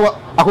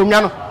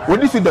akonwa no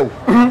wodi si daw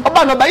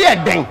oba no ba ye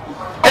den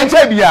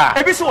enche bia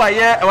ebi so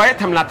waye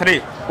terminal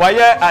 3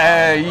 waye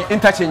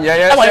interchange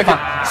ye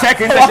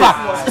second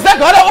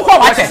wala o ko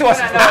wache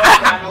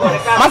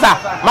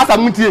masa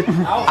mutie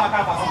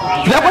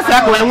ya ko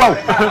sa ko enwa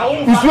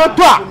nsuo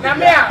to a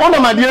ona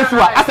ma de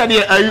esu a asa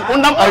de ayi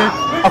onam ayi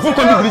afu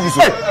kondi bridge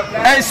so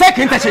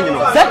second interchange no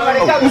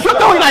nsuo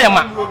to na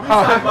yama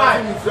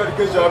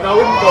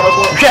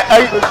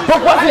ayi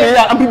pokwa se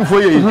ya ambi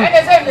before ye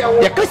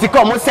ya kasi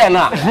ko mo se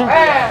na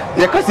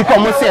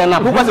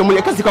pokwa se mo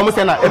ya kasi ko mo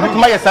se na ebi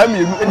ma ya sa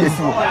mienu e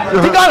esi wo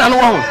Ghana no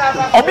wo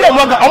obi e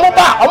mo ga omo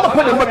ba omo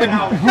ko de mo bedi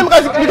nem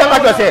kasi ki Ghana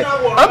jo se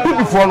ambi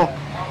before no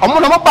omo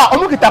na mo ba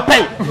omo kita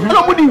pen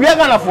na mo di wi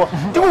Ghana fo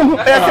ti wo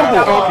simple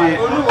okay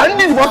and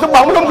this for so ba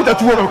omo kita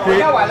tuwo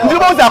okay ndi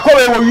mo sa ko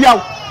we wo wi aw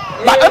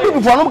ba ambi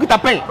before no mo kita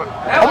pen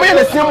omo ye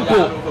na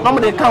simple na mo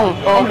de kan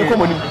omo de ko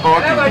mo ni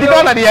okay di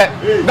Ghana de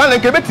Ghana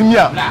nke betimi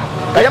a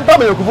ka yam pa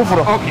me Akufo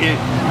foro okay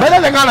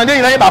bele de Ghana de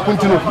ina ba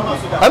kuntino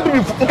ambi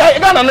nka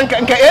Ghana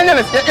nka enye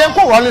na en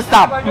ko one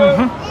star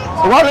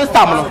one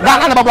star no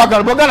Ghana na baba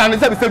Ghana na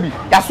sebi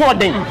ya so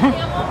den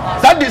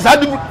sa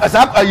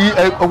ayi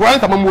one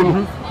star mamu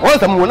no one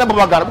star mamu na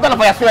baba Ghana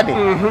fa ya so den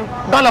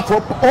Ghana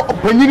for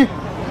panyini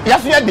ya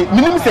so den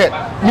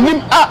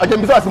minim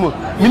ajam bisa asimo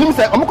minim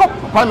se omko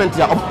parliament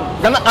ya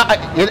Ghana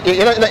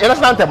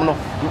election time no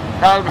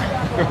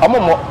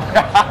omo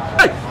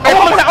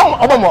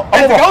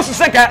o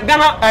se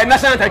Ghana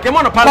national anthem ke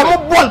mo no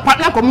parliament omo ball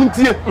partner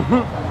community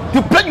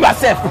to pledge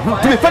yourself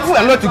to be faithful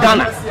and loyal to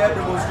Ghana.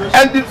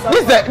 And this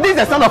is a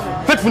sign of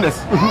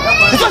faithfulness.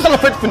 This is a sign of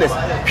faithfulness.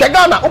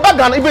 Ghana, Oba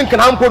Ghana, even can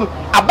happen.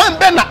 Aban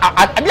Ben,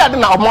 Aban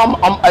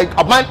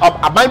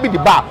be the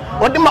bar.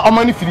 What them are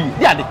money free.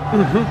 Yeah,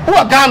 who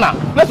are Ghana?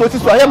 Let's go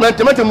see I am not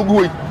to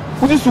Mugui.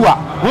 Who is Sua?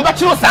 Who got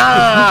you,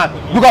 son?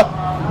 Because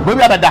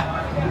baby Abada.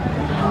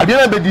 I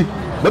didn't be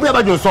baby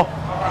Abada so.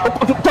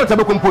 Talk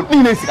about component.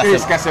 Ni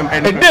escassem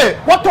and day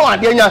what on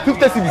dey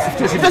 50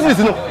 cities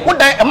no what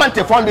die a month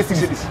 400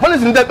 cities one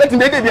is in the bet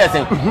dey be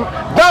say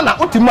Ghana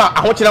ultima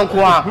ahokyere nko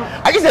a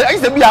I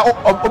say be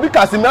obi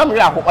ka se me amre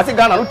akọ o say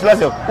Ghana no tira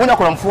say onya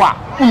koromfo a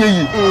unye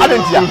yi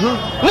adantia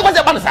ni ko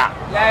say ba sa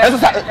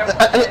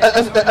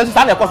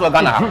sa na ko so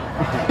Ghana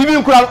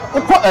even kura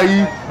ko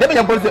ayi dey be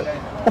yan police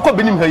ko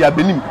benim ha ya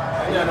benim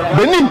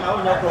Benin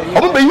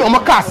omo beyi omo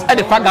cars e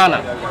de fa Ghana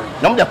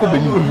na mo de ko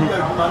Benin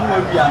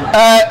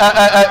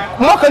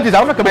more countries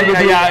Africa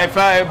be ya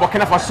efa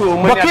Burkina Faso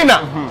Burkina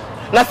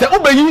na se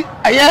ubeyi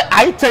aye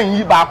I10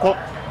 yi ba ko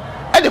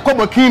e de ko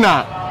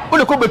Burkina o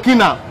de ko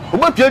Burkina o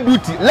ba pay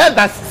duty less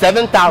than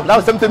 7,000 that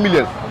was 70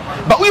 million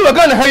but we were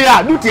going to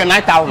hire duty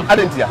 9,000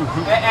 adentia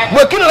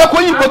Burkina na ko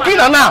yi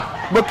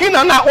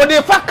Burkina na o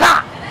de fa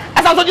car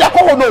asa so de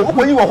ko no o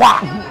ko yi wo ho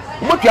a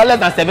o ba pay less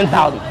than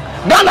 7,000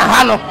 Ghana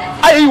ha no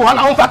ayi wo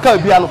na on fa car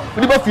bia no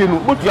we ba fie no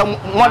o pay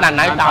more than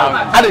 9,000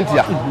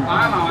 adentia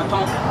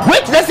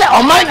wait they say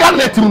on my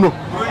Ghana team no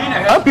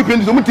am people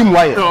in the team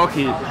why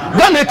okay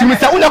Ghana team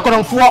say unya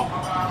koronfo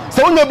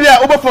say unya bia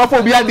obofo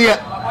fo bia de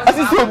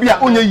asisi obi a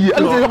unya yi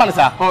ani say ba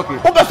sa okay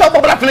o be so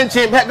bobra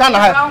flinche Ghana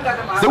ha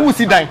say who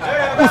see die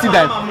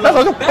that's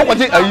all o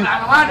je ayi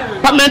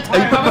payment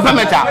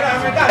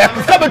a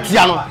ska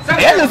betua no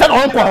e say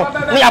on ko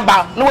na ya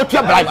ba na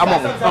watua bribe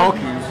among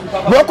okay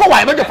no ko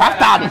why be the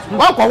 5,000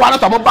 one ko one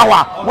to mo ba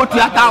wa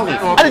watua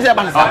 1,000 ani say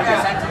ba sa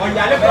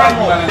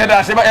ya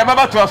da se ba e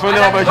ba to aso le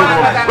ba shi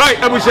right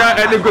abusha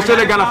e go so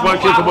le Ghana for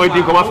king ko boy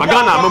din ko ma fa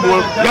Ghana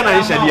mamo Ghana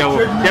yin shadia wo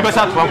ye be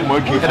sa to ko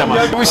mo king e da ma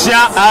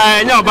abusha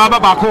nya ba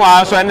ba ko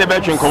a so ne be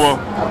twin ko wo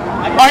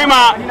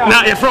oyima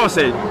na e fro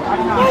say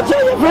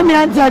from me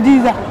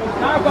Antadiza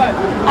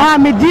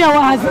me dear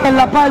was in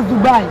La Paz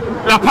Dubai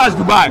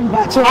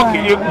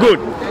okay good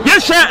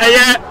yes share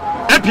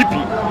MPP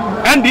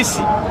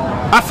NDC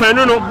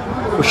afenu no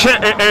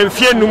share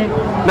enfienum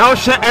na o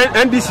share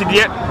NDC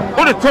de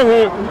o de to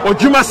ho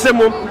odwuma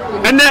semo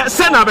ene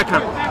se na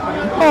beka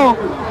oh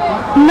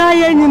na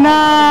ye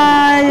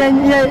nyina ye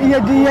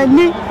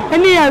ni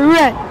eni ya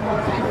re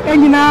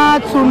enyina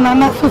tu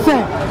na so se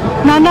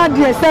na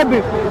de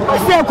sebe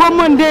se ko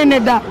monde ne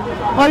da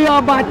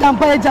oyo ba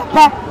tampa e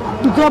japa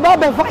to ba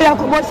be fa ya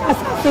ko bo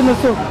sase no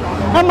so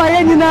ama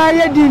ye nyina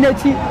ye di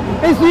nechi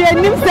esu ye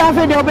nim se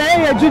afa de obe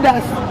ye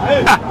Judas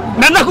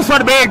na Akufo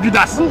Addo be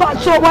Judas mba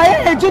so wa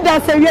ye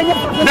Judas e ye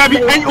na bi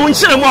on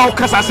shire mo a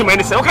kasa se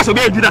mane se o kasa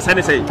be Judas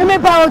ene se me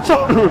ba o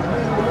cho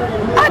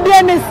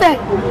ade ne se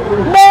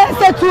be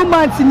se 2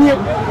 months ni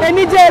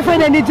eni je efe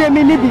na ni je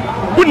mi ni bi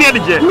uni eni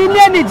je mi ni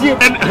eni je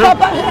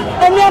papa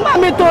eni ama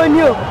me to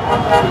ni o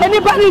eni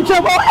ba ni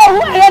cho bo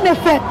ehu ye ne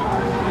fe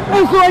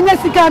nso onye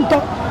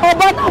sikanto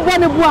oba na bo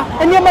ne bua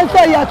eni ama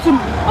so ya tum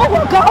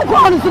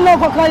okwa onu so na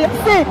okwa ya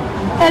se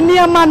eni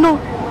ama no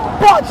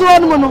pot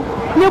wonu no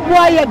ni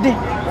bua ye de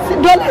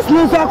dollars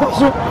no so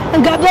akoso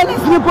nga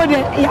dollars ni po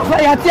de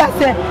ya ti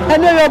ase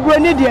eni yo bro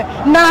ni de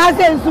na ha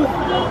se nso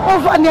o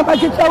fa ni ba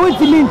chicha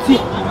witi minti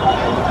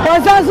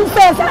o sa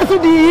su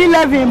di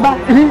 11 ba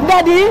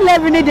da di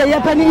 11 ni de ya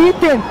pani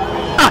 10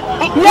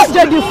 yes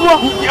jadi fo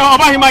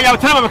oba hima ya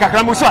tama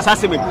kakra mo so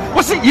asase me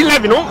wo si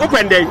 11 o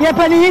kwende ya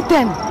pani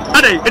 10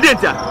 adai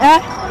edentia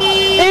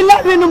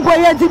 11 mpo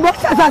ye ti box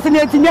asase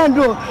ni ti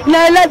nyando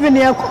na 11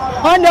 ye ko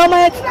on do ma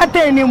ye ti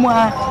ate ni mo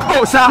a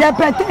oh sa ya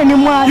pete ni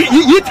mo a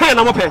yi 10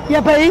 na mo pe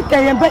ya pe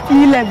 10 ya pe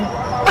 11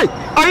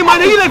 ai ma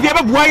ni 11 ye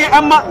be boa ye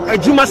ama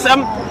adwuma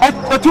sam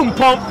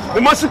etumpom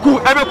mo siku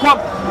ebe kwa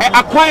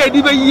akwa ye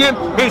di be yie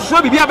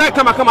enso bibia be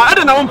kama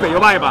ade na wo mpe yo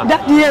ba ye ba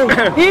that year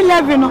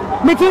 11 no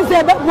me tin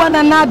say be boa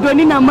na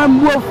adoni na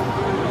mambuo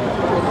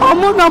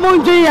omo na mo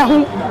nje ye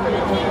ho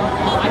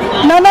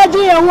na na je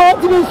ye ho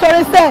ti bi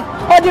sore say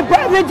o di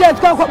private jet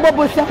kwa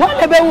bobo se ho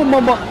na be wu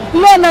mombo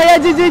no na ye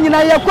jiji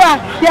nyina ye kwa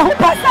ye ho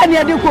pasa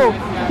ne de ko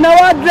na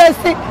wa dress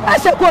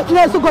ase ko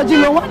tuna su ko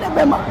jilo wa na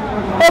be ma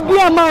obi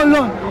ama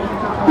alone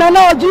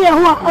na oji ye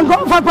ho an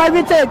for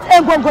private jet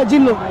en ko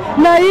jilo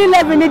na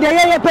 11 ni de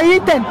ye pay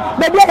 10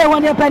 baby ye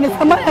won ye pay ni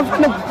sama en fa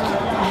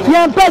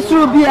ye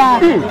pesu bia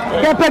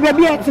ye pay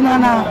baby etina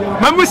na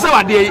mamu se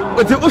wade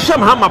o ti o hwe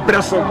Mahama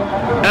breso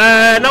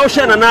na o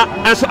hwe na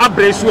enso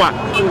abreso a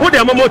wo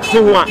de mama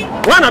otu ho a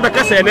wa na be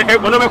kasa ne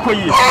ono be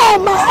koyi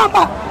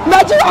Mahama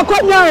na ji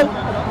akonya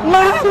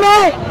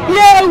Mahama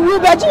ye wu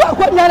be ji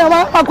akonya na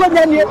wa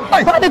akonya ni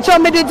fa de cho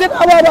me de je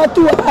na wa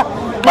tu a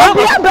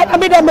obi ambe na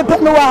me de me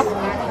penu wa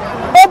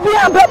obi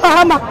ambe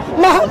Mahama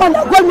na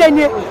akonya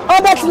ni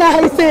obetina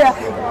ha ise ya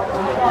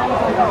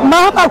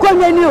Mahama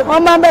akonya ni o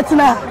ma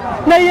betina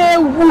na ye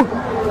wu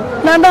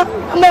na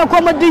me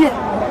komodi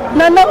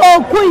na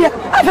okuye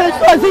afa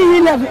so si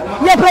 11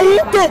 ye pay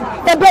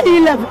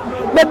 11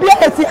 baby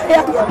esi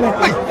ya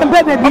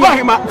baby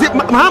Mahama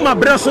Mahama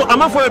breso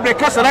amafo be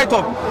kasa right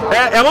up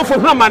amafo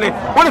hama ne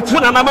won tu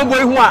na mambo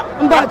hu a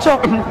mba cho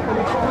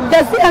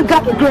desi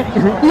anka gre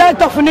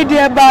light of ni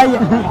de ba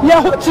ye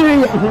ho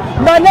chiri ye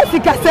ba na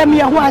sika sem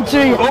ye ho a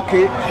chiri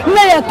okay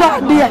na ye to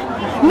ade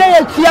na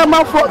ye tia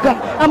amafo ga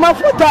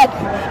amafo tad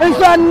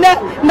nso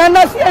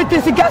na si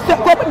etisika so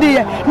komodi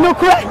ye no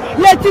kra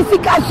ye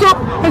tisika so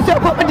nso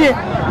komodi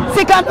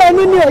sika na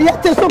ni ye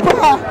tiso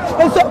pa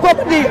nso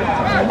komodi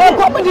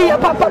ye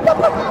papa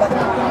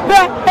be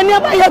eni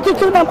ba ye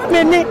tutu na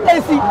me ni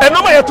esi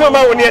eno ma ye to ma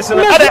woni esi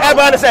na ada e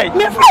ba ne say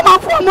me fra ma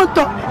fo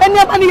moto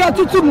eni ba ni ye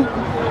tutu mu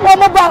wo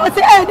mo ba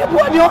se de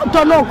bo de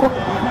to no ko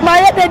ma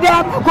ye de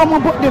ko mo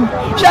bo dem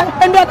sha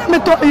endo na me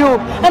to yo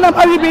ana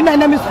ma wi bi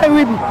na me say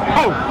wi bi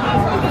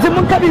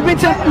Zimunka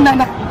bibicha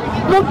nana.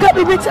 Munka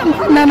bibicha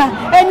nana.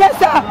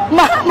 Enyasa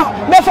Mahama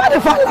befade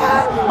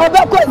fala.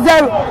 Obeko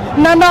 0.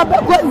 Nana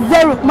obeko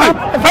 0.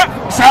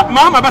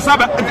 Mahama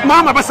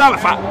basaba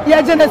fa.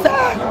 Ya jene sa.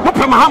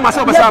 Papa Mahama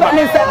sa basaba.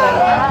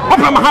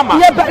 Papa Mahama.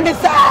 Ya bani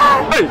sa.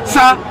 Hey,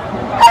 sa.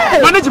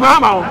 Manage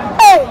Mahama.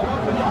 Hey.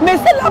 Me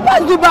se la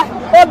base Dubai.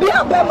 Obi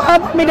aba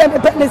Mahama me de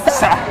bani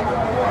sa.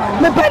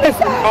 Me bani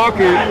sa.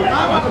 Okay.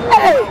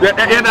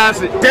 Yeah,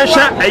 that's it.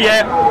 Tesha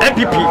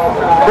NPP.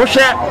 O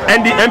share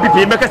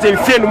NPP make us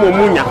fie no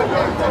munya.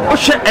 O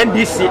share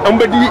NDC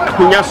ombedi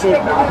akunya so.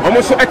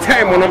 Omo so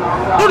time no.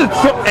 O de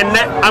so enne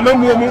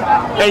amamuo mu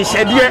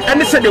enhyede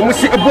ene se de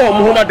musi ebo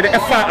omo ho na de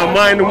efa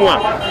aman no mu a.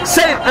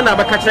 Say ana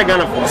baka kire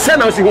Ghana for. Say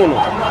na osi ho no.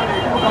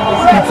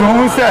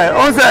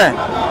 On say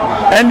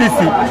NDC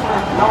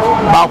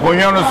ba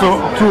konyo no so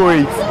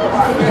 28.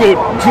 Good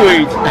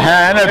 28.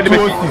 And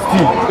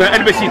 2016.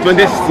 NBC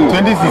 2016.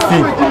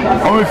 2016.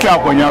 Only few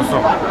akonyo so.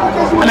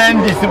 And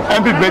NDC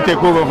MPP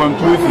take over from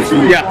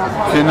 2016. Yeah.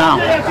 So now.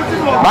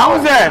 But I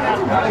say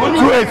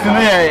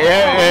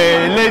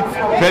 28 late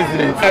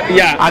president.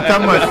 Yeah.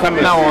 Atamus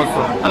now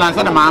also. And I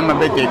said Mahama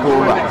be take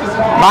over.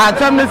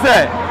 But I me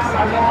say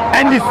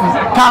NDC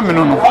time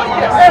no.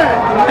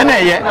 And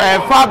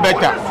far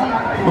better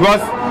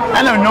because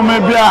and no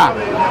maybe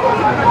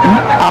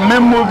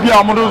amemo bia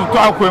omodo to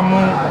akwemu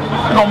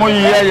no mo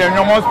ye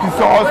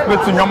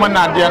hospital no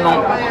na de no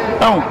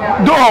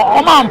do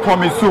o man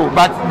promise so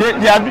but they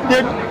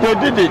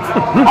did it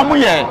omo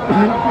ye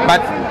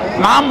but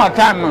Mahama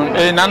time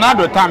Nana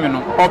Addo time no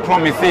o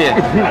promise here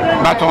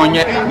but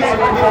onye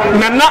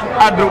Nana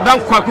Addo dan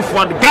Akufo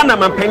Addo Ghana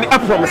man penny a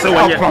promise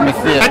wonye e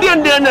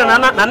dey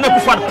Nana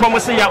Akufo Addo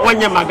promise ya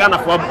wonye magana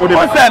for body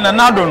o say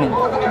Nana Addo no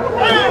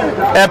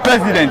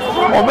president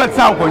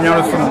obeta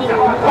akonyo so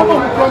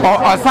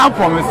or some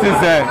promises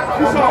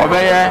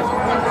obeye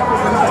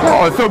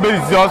also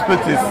based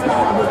hospitals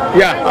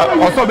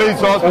also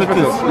based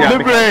hospitals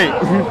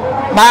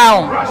now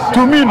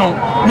to me no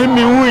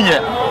me hunye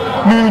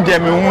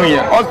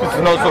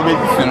hospital also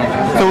based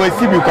so we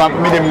see become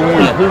me dem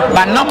hunye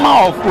but number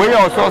of way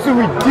also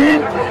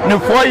within the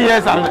 4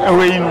 years and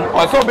away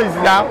also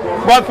based down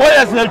but 4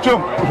 years na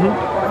chum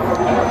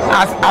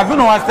as we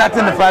know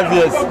starting the 5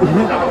 years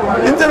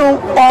into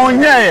on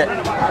here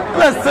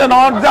let's say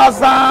others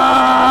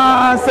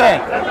say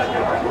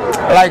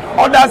like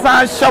others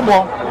are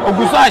shabo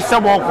ogusa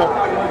shabo ko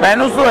but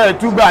no so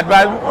too bad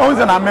but once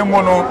na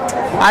memo no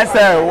I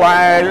say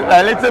while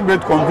a little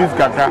bit confused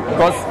kaka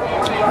because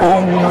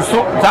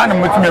so dan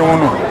mutime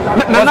wono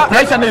na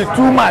pressure is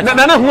too much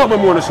na hu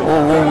memo no so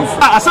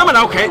asama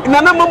na okay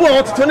na memo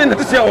o to ne na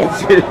to say o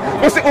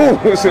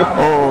say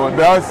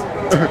that's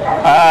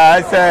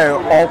I say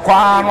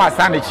okwa no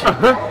asanichi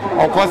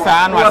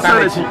okosa no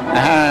asanichi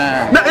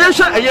na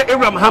yesha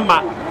Abraham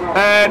Mahama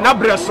na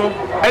breso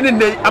ene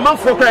nei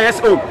amanfo kra yes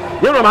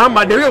Abraham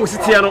Mahama de we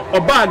wositie no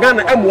oba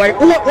Ghana emwai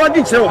wo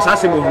di kire wo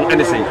sase mo hu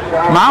ene sei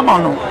Mahama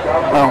no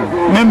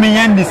me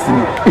menya NDC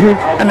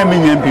ene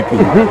menya MPP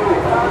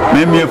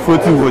me me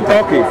vote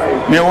okay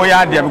me wo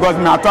ya there because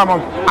me ato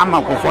am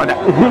Akufo Addo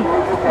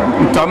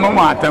ntomo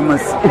mo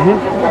atamas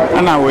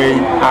ana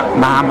we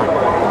Mahama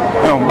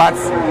but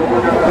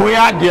we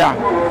are there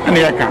and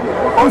you can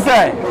on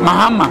say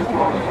Mahama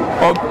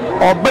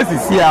or best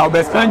here or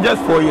best spend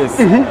just 4 years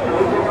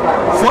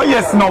 4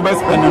 years no best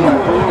spend no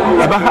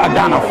eba ha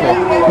Ghana for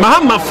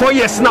Mahama 4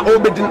 years na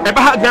obedin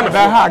eba ha Ghana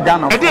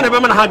for e dey na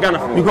eba na ha Ghana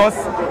for because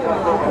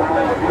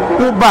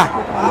uba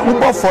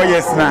 4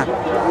 years na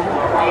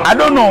I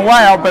don't know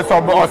why I best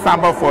or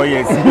sample 4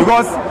 years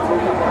because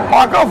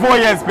after 4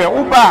 years pe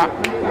uba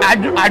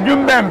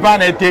adumbe mpa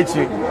na teach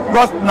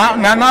because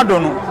na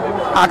don't know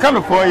I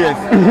can't 4 years.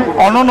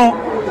 No.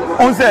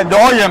 On said the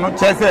oil no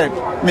chese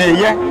me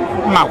ye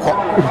mako.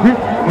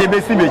 The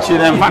besi be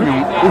chire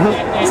family.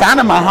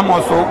 Sana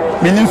Mahama so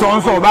meaning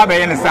so baba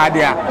ye na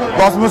sadia.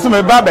 Because musu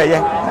me baba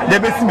ye the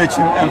besi me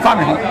chire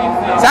family.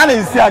 Sana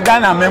is see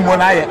Ghana member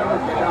na ye.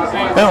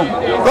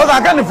 Because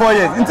I can't 4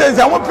 years. In terms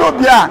of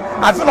probia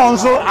I feel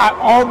also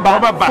all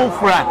baba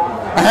fufra.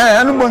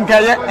 And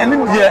Bunkaye and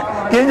India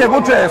can you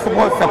go to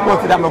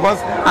support them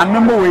because I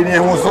remember when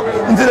you also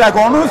until like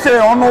on say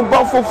on no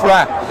buffalo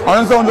fly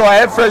on so do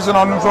I fresh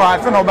on so I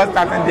feel no better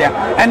starting there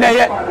and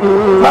they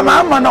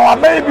Mama no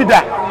baby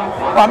that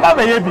Mama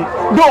baby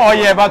do all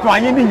year but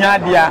when you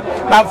dia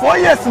but 4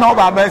 years now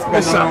Baba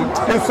special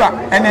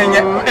and then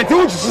it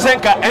would say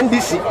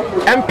NDC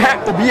MP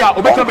Obia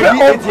Obeka baby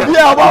 8 years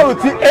yeah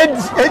about 8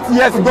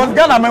 years because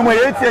Ghana memory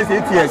 8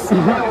 years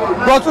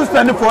because to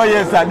spend 4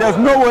 years there's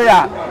no way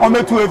on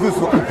the 2 years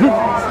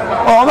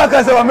oh my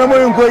God say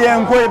memory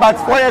nko but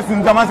 4 years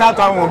in Zamasa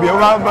town will be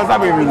over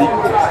baby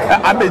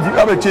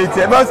abechi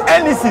because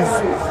NDC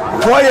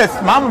 4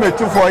 years mama be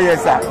 4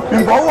 years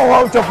in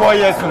go 4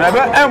 years na be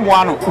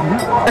M1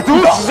 it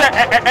will say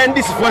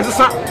NDC for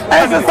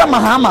say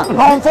Mahama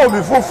no for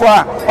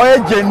before or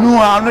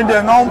genuine no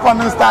dey no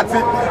come start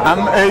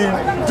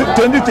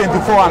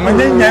 2024 am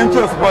dey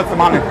into sports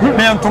man me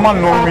ntoma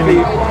no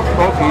win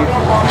okay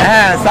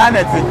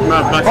sanity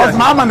because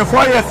Mahama no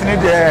 4 years ni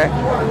dey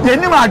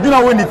yenim adwuna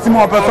wo ni tim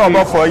opeso obo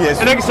 4 years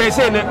and like say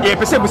ye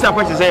pese busa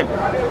question say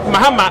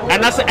Mahama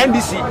and as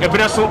NDC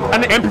ebreso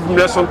and MPP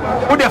mreso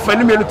wo de fa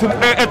ni menu tum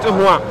eto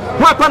ho a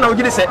ho akwa na wo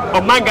gide say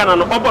o man Ghana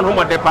no obo no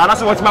mo de pa na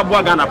say what ma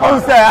bo Ghana pa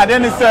say I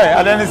didn't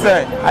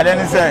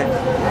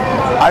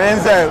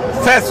say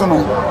first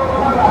no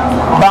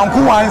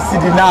banku wan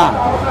sidi na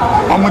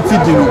omuti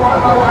dinu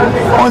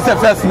on say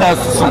first na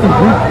so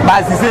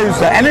ba si say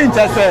so any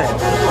interest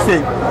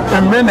say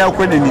emre na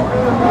ekweneni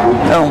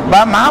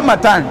ba Mahama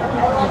tan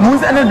mu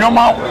say na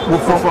nyoma wo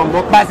from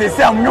ba say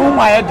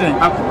nyoma yedin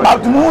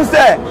but mu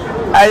say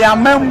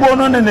ayamembo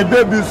no ne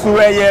baby so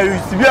eye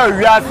sibi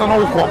awia so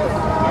no ko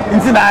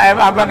nti na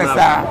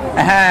abanesa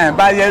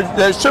ba ye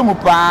shemu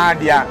pa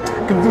dia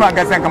kimtuma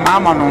gasen ka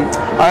Mahama no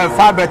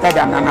far better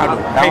than another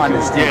that one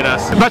is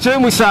but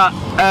musa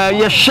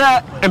ye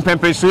share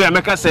empempe so ya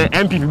meka say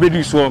MPP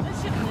bedu so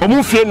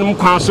omu fie num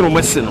kwan so no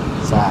masi no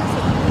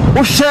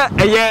wo share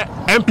eye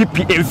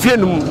MPP enfie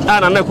num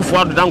ana na Akufo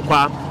Addo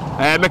dankwa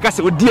meka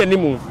say odi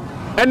animu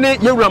ene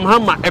yewura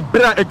Mahama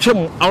ebra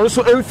atwam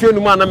awonso enfie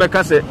num ana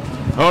meka say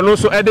ono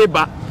so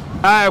edeba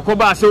ko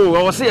ba say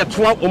wo say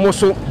yetoa omo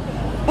so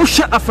wo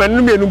share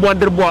afanu menu bo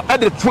anderbo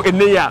ede to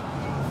ene ya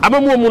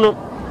amamu mu no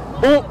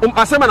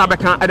asema na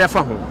beka ede fa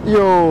ho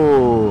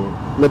yo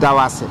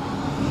medawase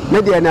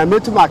me de na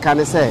metuma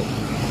kan say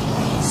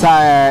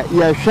sa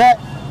ye hwe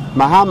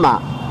Mahama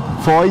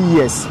 4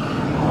 years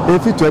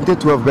every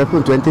 2012 back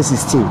in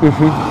 2016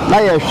 na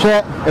ye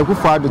hwe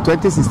Akufo Addo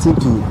 2016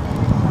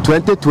 to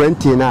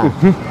 2020 na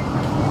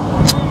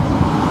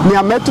ni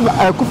ametuma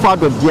Akufo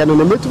Addo de no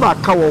metuma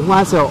ka wo ho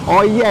ase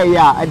oye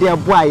ya ade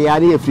abo aya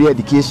na free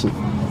education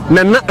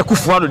na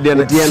Akufo Addo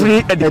de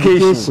free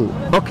education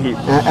okay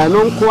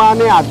eno nko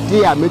ane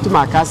ade a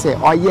metuma ka se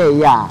oye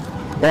ya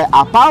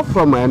apart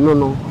from eno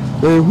no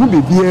hu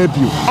bibia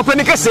bio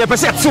openi ka se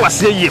pese ate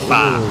wase yi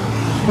pa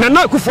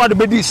na Akufo Addo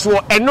bedi so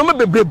eno me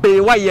bebrebe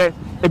waye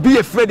e bi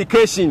ye free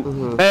education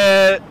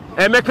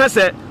meka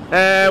se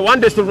one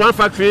district one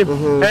factory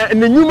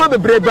ne nyuma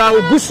bebrebe a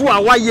ogusu a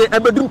waye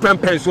ebedum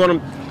pempen so no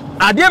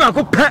ade na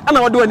ko pe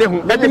na wode wone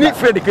hu e ni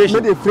free education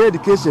me de free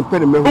education pe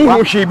me hu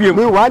hwe bi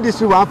me one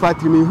district one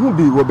factory me hu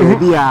bi wo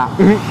bebi a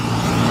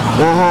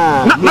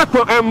na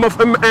ko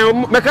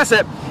meka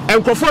se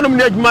enkofo no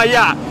mu adwuma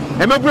ya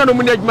emabuna no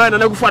mu adwuma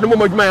na Akufo Addo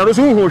mo adwuma ya no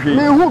so hu hwe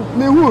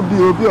me hu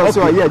bi obi o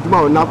so ye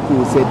adwuma na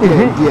ko se de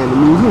me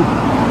hu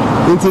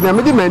nti na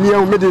me de mani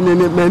ehu me de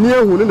mani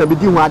ehu na me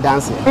di hu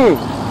adanse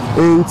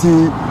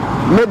nti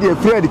me de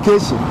free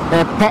education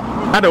pe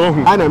ada wo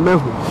hu ana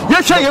mehu ye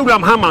hwe ye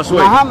Mahama so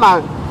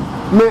Mahama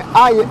me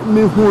aye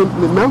me hu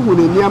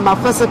ni ma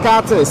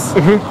physical test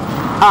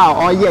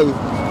oye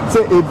se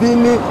ebi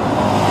ni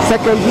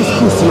secondary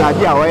school na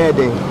dia oye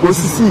de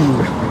osisi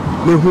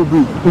me hu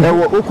bi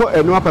ewo uko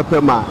enu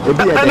apapa ma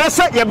ebi ye na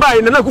se ye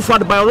bai na Akufo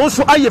Addo bai no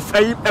so aye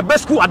e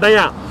school adan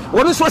a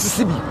wo so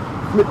osisi bi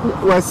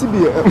wasi bi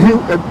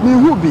me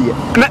hu bi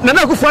na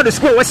Akufo Addo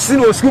school wasi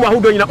no school wa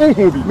hu do nyina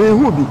unhu bi me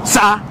hu bi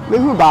sa me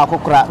hu ba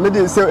akokora me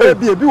de se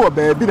ebi wo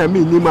ba bi na me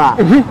ni ma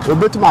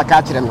obetuma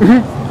ka kire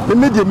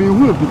me de me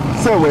hu bi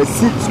se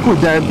wasi school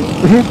dan bi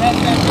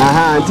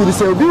nti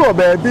se obi wo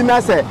ba bi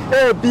na se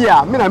ebi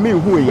a me na me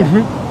hu ye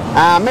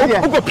me de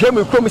ugo pia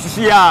me krom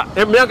sisi a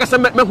me akasa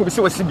me hu bi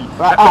se wasi bi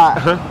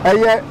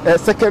eye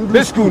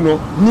secondary school no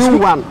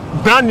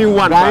brand new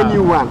one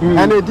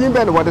and e din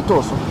be no what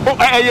to so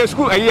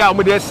school a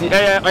mo de si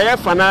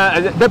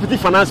deputy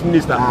finance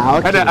minister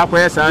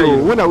akoye sa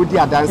wo na wodi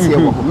adanse e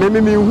wo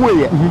me hu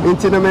ye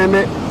nti na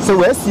me se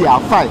wasi a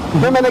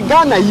fine me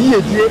Ghana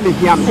yie die le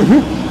hiam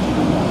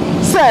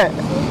se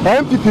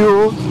MPP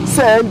o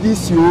se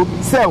NDC o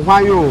se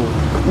hwan yo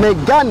me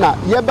Ghana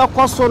ye be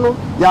koso no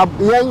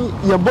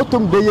ye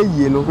bottom be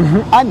ye no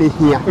ana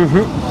hia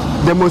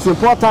the most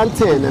important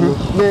thing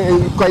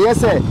me koye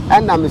se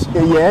enam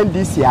ye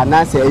NDC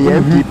ana se ye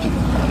MPP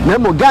na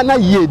mo Ghana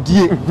yie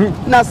die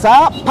na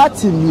sa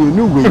party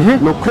mienu we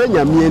no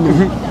kranya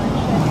mienu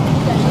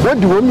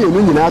wodi wo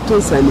mienu nyina to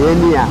nsane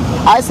ani a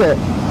I say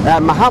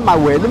Mahama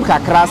we nim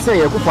kakra say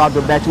ye Akufo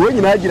Addo bet we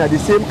nyina agina the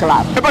same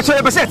class e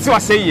ba say ti wa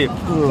say ye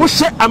wo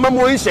hye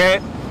amamo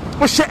hye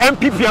wo hye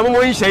MPP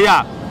amamo hye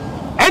ya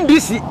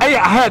NDC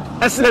ahead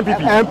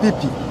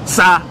MPP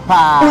sa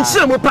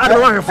unchi mo pa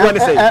no ahwefo ne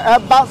say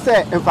ba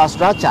say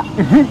infrastructure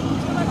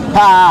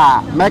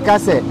make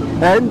us say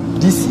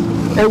NDC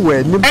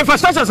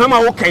infrastructure sama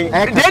wo kan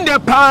then the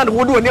plan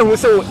wo do ne hu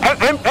say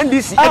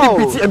NDC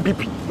NDP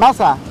MPP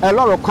masa a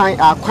lot of kwan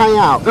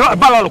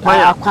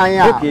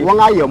won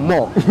aye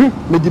more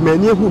me di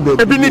mani hu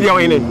be bi ni dia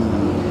wen ne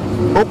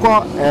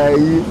oko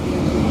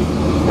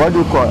what do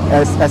you call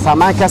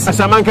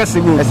Esamankas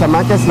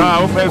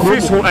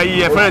fish who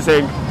aye friend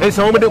say e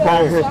so mo de kwa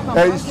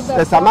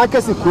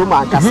Esamankas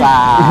kroma kasa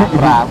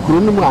ra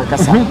kronu mu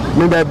ankasa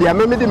me ba bia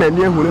me di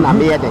mani hu na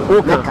me ye den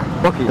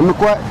okay me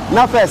ko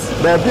na first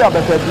ba bia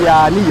obeta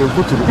bia ni ye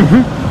futuru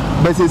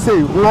ba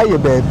say won aye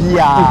ba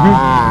bia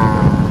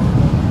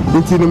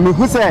nti no me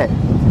hu say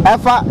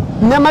efa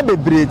nema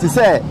bebre ti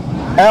say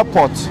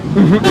airport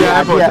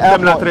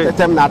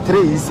terminal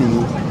 3 isi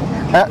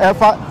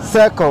efa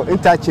circle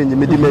interchange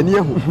medimani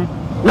ehu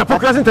na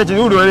Pokrasi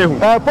interchange wo do ehu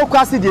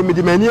Pokrasi de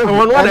medimani ehu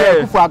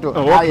Akufo Addo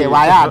aye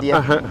wa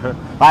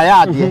ya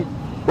ade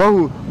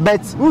wohu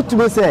but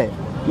utume say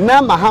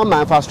na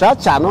Mahama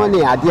infrastructure no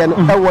ne ade no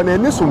e wona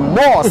ni so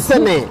more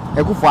sene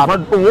Akufo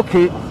Addo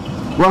okay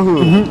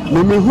wohu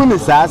me hu ni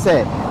sa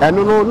say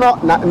eno no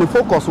na ni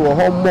focus wo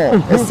ho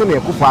more sene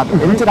Akufo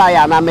Addo ntira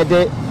ya na me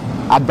de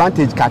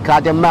advantage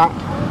kakra de ma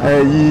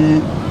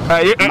yi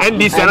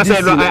NDC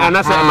anase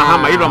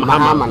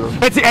Mahama no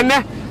eti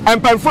enne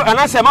empanfo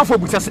anase mafo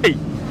buta say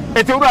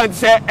eti wura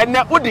say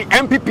enne odi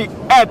MPP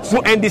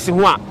to NDC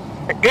ho a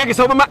yeke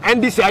so ma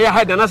NDC aya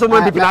head anase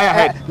mo MPP aya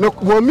head no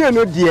wo mi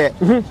no de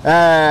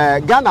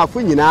Ghana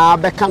fo nyina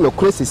be ka no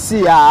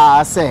krosisi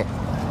a say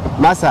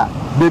masa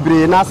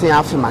bebre na se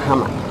afi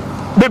Mahama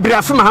bebre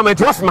afi Mahama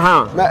eti wafi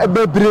Mahama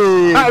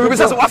bebre we be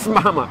say wafi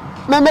Mahama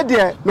me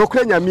de no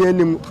kra nyame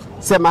anim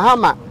se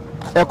Mahama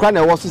ekra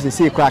na wo so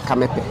se ekra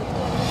kamepe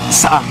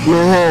sa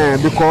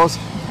because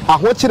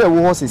ahokyere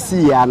wo ho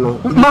sisi ya no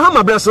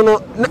Mahama breso no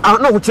na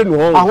ahokyere ni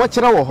ho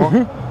ahokyere wo ho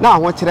na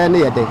ahokyere ne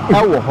yede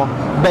e wo ho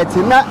but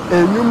na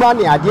enwuma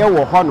ne ade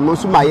wo ho no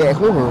so ma ye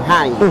ho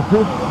han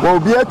wo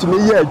bi atumi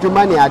ye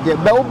adwuma ne ade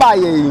be wo ba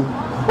ye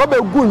wo be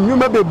gu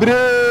nwuma bebre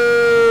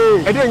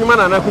e de enwuma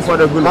na Akufo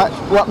Addo gu no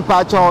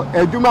pa cho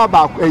adwuma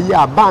ba eyi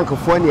a bank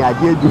fo ne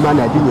ade adwuma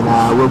na ade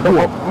nyina wo gu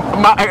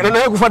ma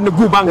na Akufo Addo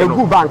gu bank no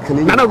gu bank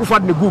ni na Akufo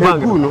Addo gu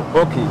bank no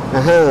okay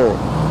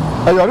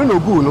ayo no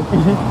gu no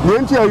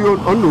yenti ayo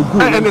on no gu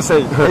ene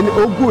say ene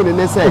ogu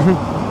ne say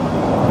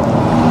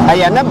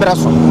aya na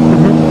braso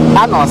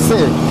ana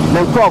se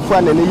na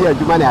nkofo na ne ye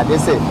adwuma na ade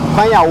se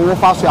kwan ya wo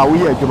fa so ya wo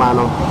ye adwuma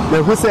no na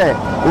hu se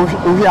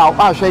ohi a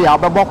ahwe ya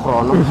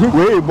obebokro no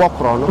we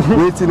bokro no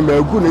we ti na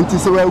agu no nti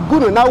se we agu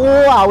no na wo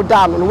a wo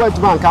da no wa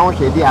adwuma nka wo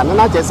hwede a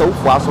na je se wo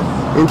fua so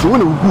nti wo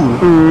na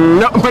ugu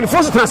na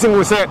mpanifo so transin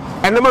wo se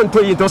enema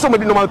nto yi to so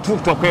modi no ma tu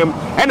to kwem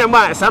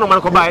enema sa no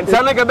man ko ba nti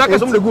na ga beka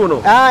so mo de gu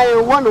no ai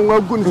wo no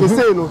wagu no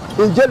se no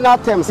in general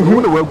terms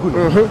wo na wagu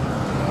no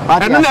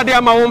anu na de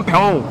ama wo mpe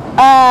wo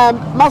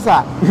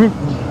masa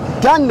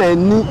Ghana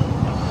ni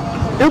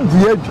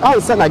ebue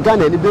ansa na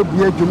Ghana ni be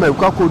bue adwuma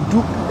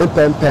ekwakodu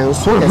empempen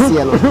so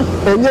ese no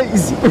enye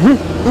easy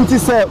nti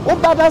se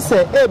obada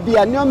se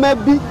ebia neoma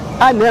bi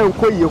ana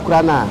enko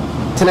yekura na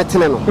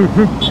tenetene no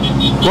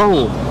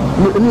wo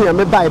ni ya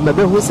me bai me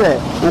be hu se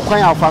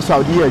ukwan afa so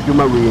awde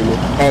adwuma we no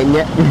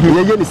enye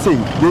ye ni sei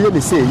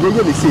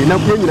na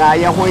ku nyina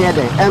ye ho ye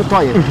den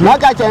entoye na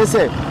ga chen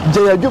se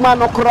je adwuma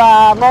no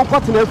kura no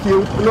kwotena fie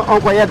no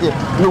onko ye de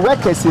no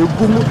wekese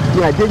gumu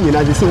ni ade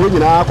nyina se wo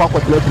nyina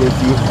kwotena fie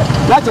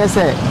na chen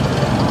se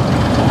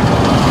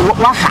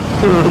waha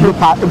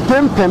pa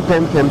pem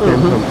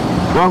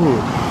wahu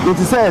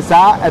nti se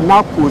sa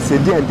na ko se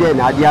de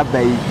na ade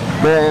abai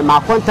ma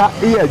konta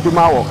ye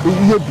adwuma wo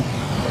ye bi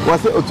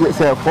was it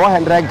say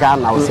 400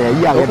 Ghana or say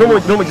yeah no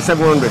much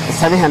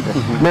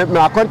 700 me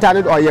account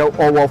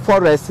or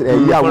forest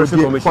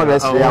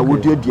forest ya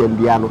would do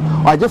DMBia no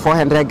or just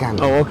 400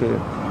 Ghana oh okay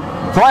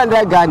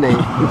 400 Ghana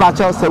in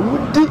purchase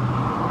would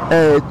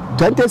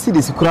 20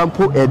 cities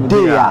crampo a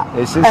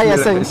day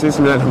 6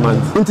 million a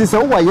month into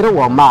so why you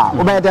want ma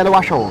obey the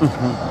wash on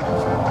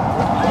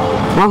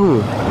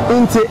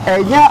into a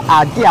year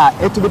idea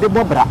it to be the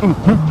bobra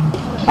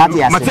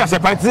Matias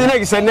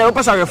Pantine say na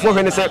opasa refo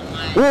hwe ne say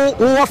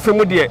wo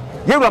femu de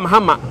Yewura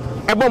Mahama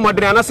ebo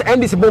modern anase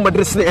NDC bo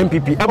modern se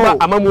MPP eba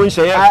amamu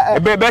nhye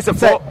ebe be se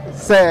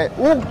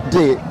wo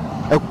de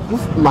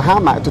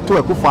Mahama to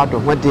Akufo Addo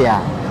ho de a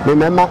me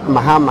mema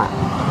Mahama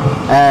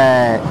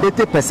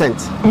 80%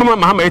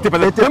 Mahama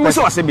 80% me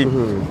so ase bi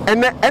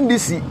ene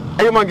NDC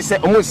ayemangi say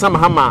omo sa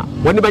Mahama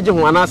woni beje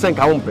ho anase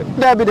nka wo mpe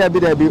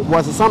dabi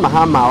was sa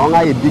Mahama on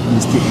a big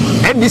mistake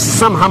NDC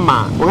Sam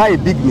Mahama on a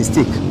big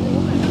mistake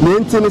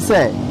Nintini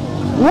say,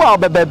 "Wo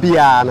bebe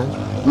bia na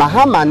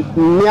Mahama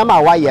niama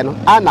waye no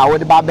ana wo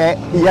de ba be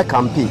ye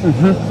campaign."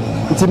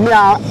 Nti me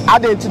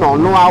adenti no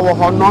no awo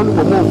ho no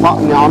no mo fa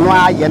na no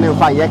aye ne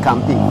fa ye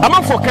campaign.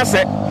 Ama for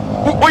kase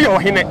wo ye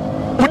ohene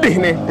wo de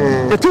hene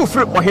e tu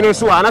free ohene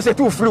so ana se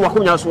tu free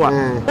wakonya so a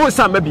o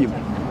sa mabiem.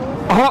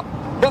 Oho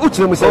o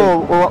kire mu say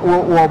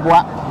wo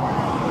boa.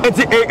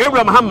 Enti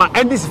Yewura Mahama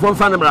NDC for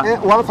fa number.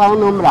 One fa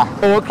number.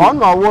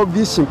 Ono wo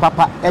vision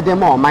papa e de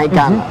mo my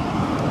Ghana.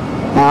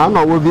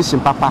 No wo vision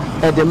papa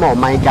e de mo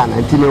my Ghana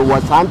until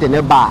was and ne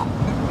ba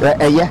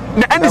eye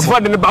na NDC for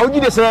de ba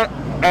ogi de say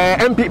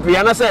MPP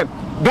ana say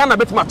Ghana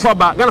betima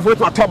toba Ghana for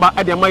betima toba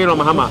e de Yewura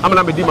Mahama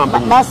amana be di man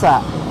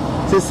masa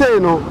say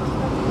no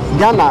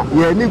Ghana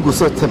ye ni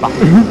guso teba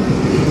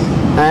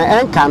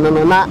enka no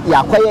na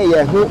yakwaye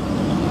ye ho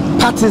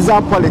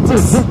partisan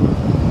politics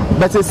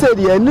but say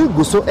the ni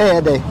guso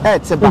e de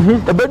teba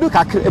e bedu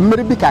kakra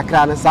mmere bi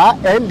kakra na sa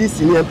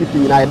NDC ni MPP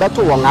nyina e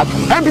beto won ato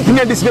MPP ni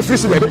NDC be free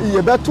so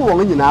ye beto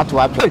won nyina ato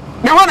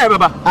na wana e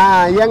baba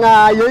ye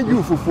nga ye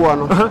ju fufuo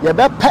no ye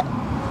be pe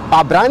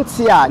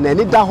abranti a na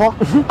ni da ho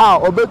a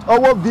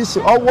owo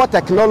vision owo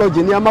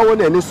technology ni ama wo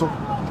na ni so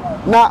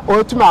na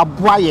otumi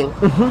aboa yen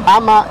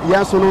ama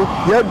yen so no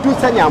ye do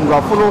sani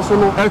amrofo no so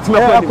no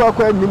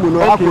akwa nimu no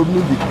akọ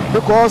mu bi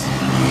because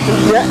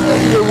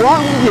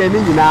one year ni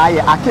nyina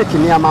ye akeke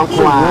ni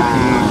amanko a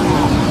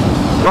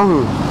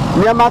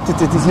ni ama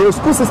tete ye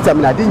school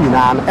system na de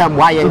nyina no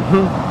emwa ye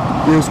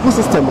ye school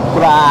system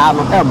kura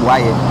no emwa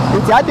ye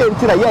nti ade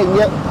ntira ye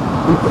nye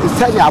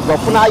sani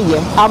amrofo na ye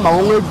ama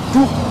won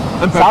du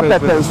sa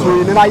pepe so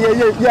ni na ye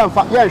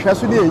mfa ye hwe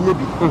so ni enye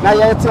bi na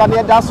ye tira na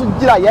ye da so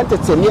gira ye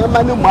tete ni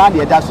ama ni mu a na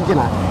ye da so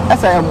gina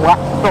esa ye mwa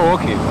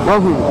okay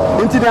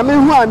nti na me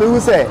hu a me hu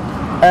se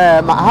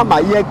Mahama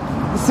ye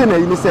sina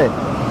yi ni se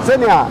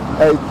senia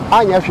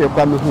anya hwe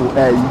kwa me hu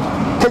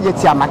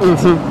kejeti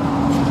market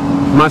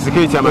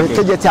masiketi market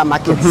kejeti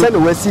market sena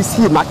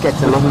wasisi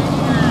market no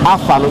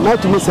afa no na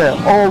tumi se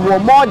owo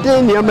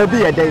modern ni ama bi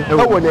ye den e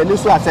wo na ni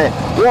so ase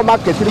wo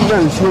market ni na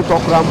nsuo to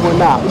kra mbo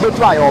na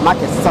obetu aye o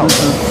market sa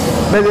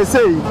but they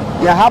say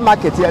ya ha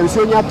market ya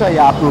nsuo nya to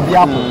ya probi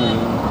apo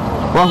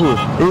wahu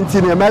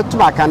enti ne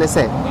metu aka ne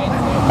se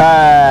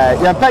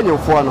ya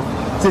panyofo no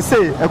se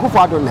say Akufo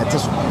Addo net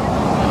so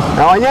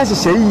na onye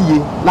hihye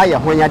yiye na ye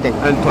ho nya den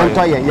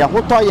ento ye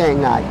ho to ye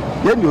ngai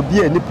ye ni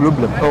obi ani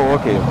problem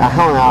okay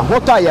ho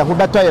to ye ho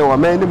beto ye wo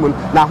man ni mu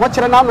na ho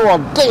kire na no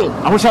odin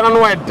ho kire na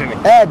no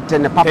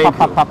edene papa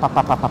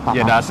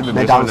ye da se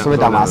be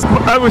damas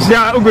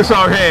abusia ugoso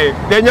he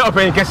de nya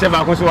open kese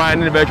ba ko so wa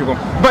ni be twuko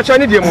ba cha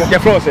ni de mu ye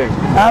flow say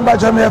ba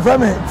cha me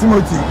from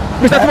Timothy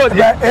Mr.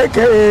 Timothy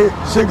aka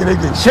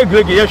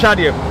Shegrege ye hwa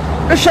de e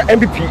hwa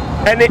MPP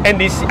ene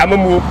NDC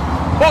amamu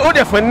o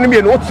de fani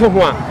mi no to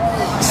ho a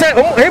se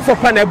e for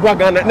pa na ebu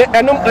Ghana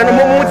enom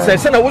mo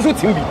se na wo so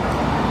timbi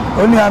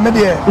oni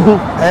amede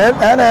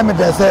na me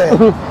de se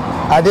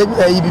ade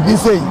ibb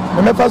say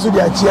me fa so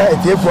dia chia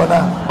etiefo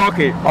na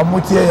okay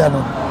omutie ya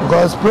no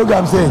because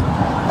program say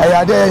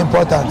ade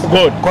important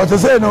good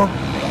cause say no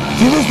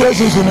TV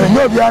stations no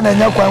nyo bia na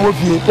nya kwan wo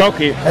fie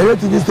okay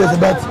TV station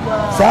but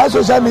sa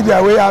social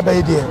media we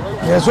abai there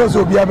yes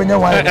so bia benya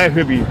wan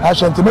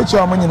ahwente mechi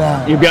omo nyina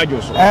e bia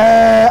joso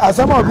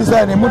asama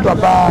officer ni mudo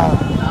pa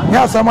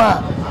nya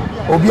asama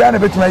obia na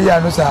betima yi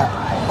anu sa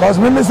cause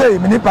me say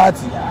mini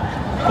party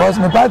cause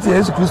me party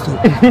is Christo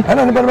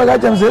ana ni bana ga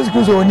jam say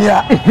Christo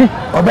onia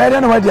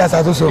obere na wadi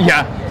asaso so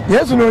yeah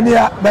yes no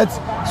onia but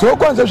so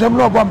conception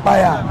no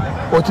empire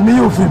otumi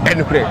you feel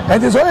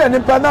and so ya ni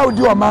pa na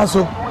odi o man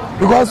so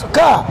because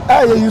car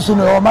you use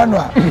no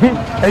manual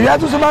e ya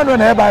to so manual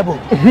na Bible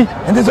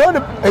and so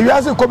e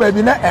ya se ko ba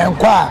bi na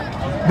enkwa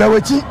da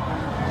wachi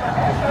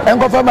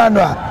enko fa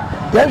manual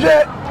ye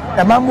hwe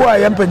e mambo a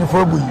ye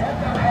mpanyifo bu yi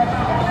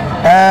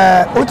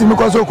otimi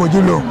ko so ko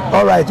jilo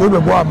all right o be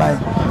bo amai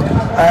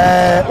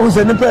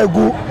unse ni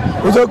pegu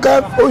uzo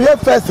ka o ye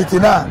first city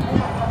na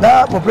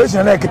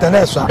population na kita na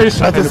eso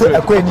ati se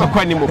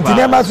akwani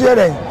ntine ma so ye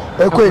den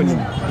akwani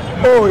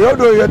oh yo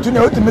do ye tuni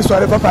otimi so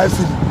are for 5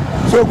 city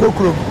so ko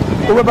kro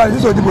o be ba ni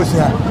so di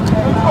bosia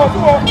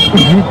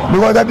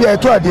because that be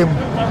to adem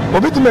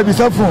obi ti me bi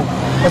sa fun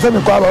o se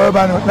mi ko aba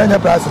ba na nya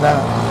price na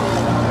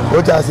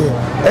o ta se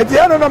eti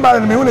ano no ma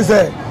me hu ni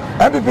se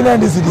MPP na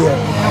NDC dia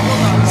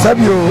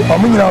sabio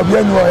omunyina obi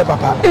anu o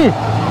papa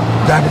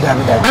dabi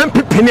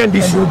MPP na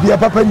NDC obi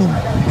papa ni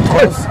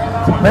because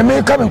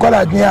me come kwala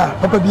adwia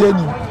papa bi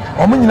ani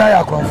omunyina ya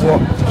akronfo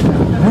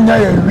munya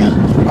ya wi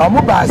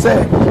omu ba se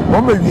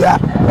o ma wia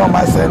no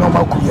ma se no ma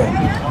kuye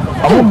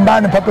omu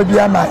mba ni papa bi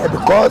ama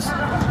because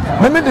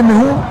me de me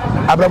hu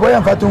abrabo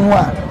ya mfatu hu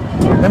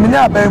a me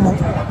nya abai mu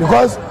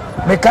because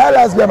me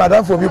kailas be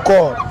madam for bi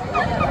call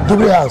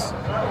Dubai house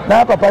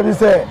na papa bi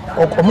se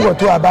omu go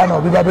to aba na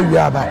obi ba be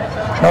wia aba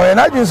na o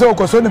na dwin se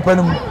okoso ni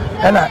panum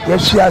na ya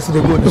hia se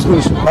de go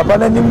papa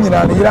na nim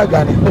nyina na yira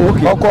gane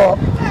oko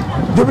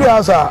Dubai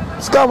house a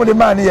scam the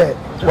man here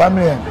 1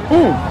 million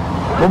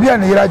obi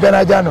an yira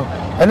gana jano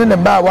ene ne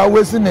ba wa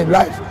waste in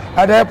life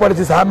other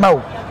politics ha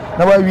mawo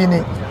na wa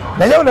wini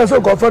na yawo na so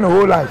go for the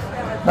whole life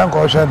na ko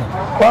hwe no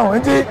wow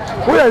nti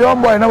we are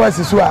young boy na wa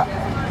sisu a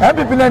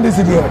MPP na this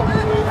year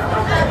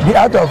be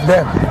out of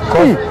them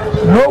cause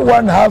no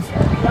one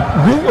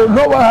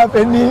have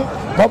any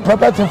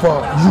proper thing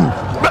for you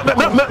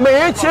me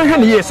ye chere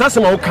ne yes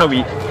asema wo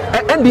kawe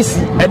NDC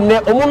ene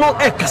omono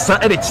ekasa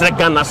e de kire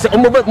Ghana se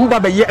omba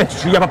be ye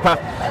atusu ya papa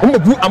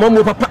ombu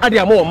amamu papa ade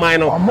amawo man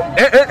no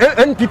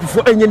NPP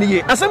fo enye ne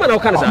ye asema na wo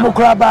kana sa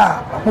mukura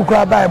ba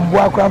mbu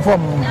akura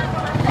form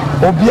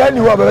obia ni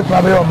wo be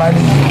tuma be o man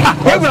ni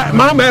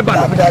Mahama e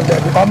ba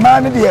o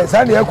man ni de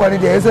sa de ekwa ni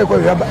de ese ko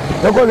yaba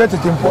de ko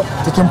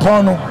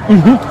titimpo no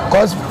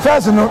cause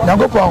first no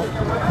nyagopon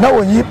na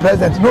wonyi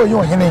president no yi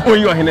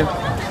ohene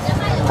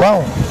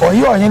wow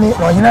oyi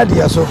ohene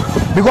de so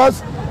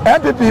because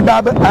MPP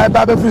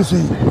baba free so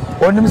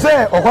onim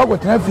say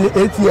okwagotena fi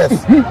 8 years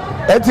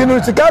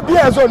etinu tika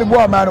bia so ni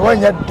bo man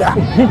wonye da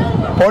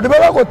o de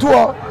baba ko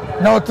to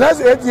na o trans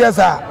 8 years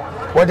a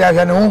wo de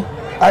ahwe ne hu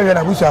ahwe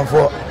na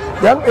busanfo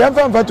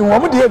yam fa to wo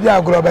mu de bia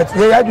agro but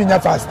ye ya dwunya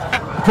fast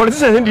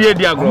politicians ndi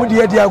di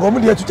agro mu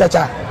de tu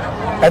chacha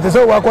et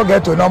so wa ko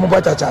get to na mu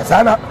bo chacha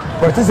sana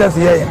politicians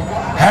ye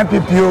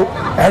MPPO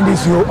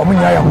NDC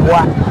omunya ya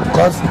mboa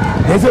because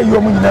they say you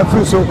omunya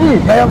free so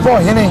na yam for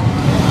hene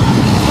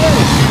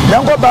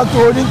yan go back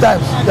to olden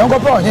times yan go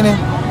for hene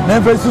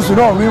na free so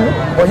no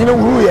we hene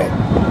wuru ye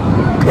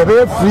e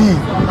be free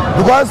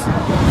because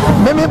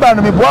me ba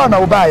no me boa na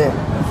wo ba ye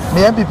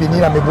me MPP ni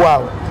na me boa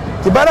o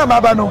ti ba na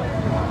ma ba no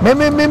me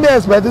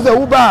expect say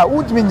wo ba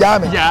utimi nja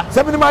me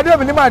se me ni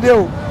ma de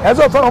o e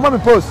so for o ma me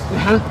post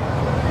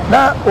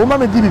na o ma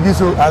me DBB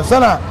so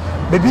ansana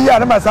baby ya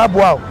na ma sa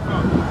boa o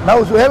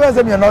na so ever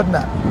say me not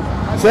na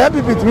say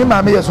MPP to me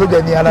ma me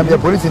soldier ni ala me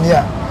police ni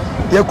a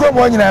ye ko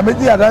mo nyina me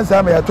di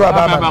adansa me ya to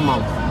aba ma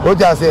o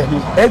ja say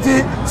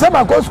eti say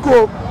ma go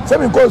school say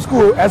me go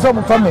school e so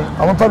mo family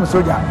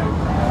soldier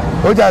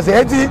o ja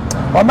say eti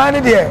o ma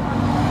ni de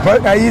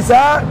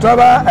ayisa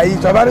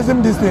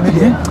tribalism district ni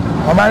de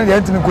o ma ni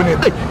de ntimi ko ni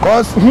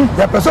cause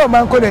the person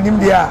man ko ni nim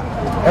de a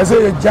e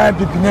say ye giant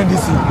people ni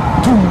NDC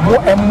tumbo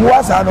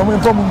emwa sa no mo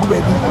inform mu be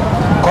bi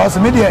cause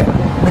me de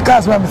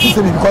because my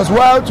sister because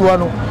while to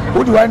one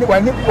who do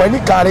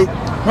when carry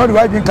no do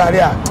I been carry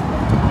a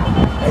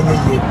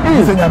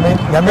enye say nyame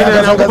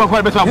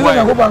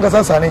go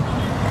banga sane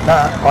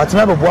na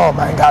otima be boa o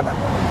mangana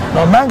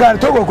no mangana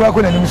togo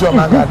ko na nim so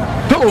mangana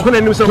togo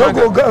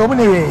o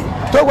mni we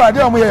togo ade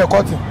o mo ye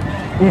cotton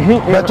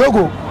be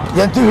togo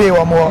yentiwe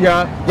wo mo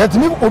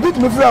yetimi obi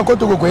timi fira ko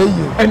togo ko ye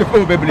eni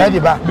ko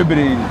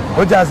bebre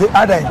o ja say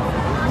adan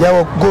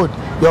ya good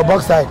your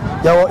box side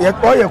ya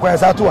oye kwa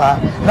satu ha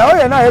na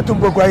oye na yetu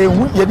mpokwa ye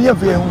hu ye die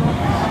fe hu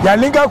ya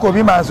linka ko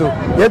bi manso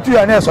yetu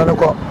ya na eso ne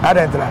ko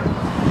adentra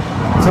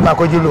se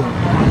makojilo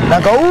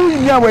na ka hu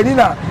nya wani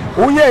na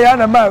uye ya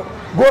na ma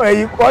go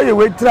eyi oye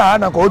we tra ha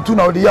na ko otu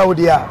na odi ya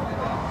odi a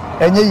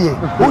enye ye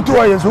otu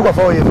oye so ko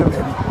fa oye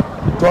fe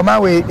to ma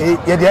we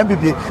ye de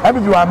MPP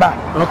wa ma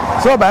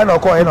so ba na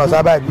ko e na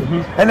so ba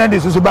bi ene ndi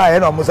susu ba ye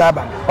na mo sa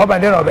ba oba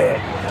ndi na be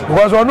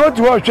because ono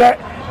ti wo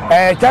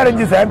hwe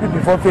challenges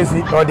MPP for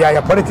facing or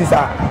their politics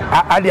are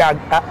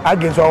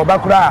against our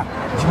bakura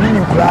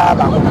chimini kura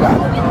bakura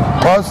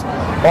cause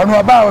onu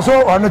aba so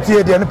onu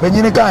tie de no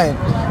panyini kan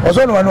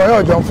so no onu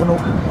oyo jonfunu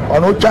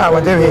onu twa wa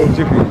de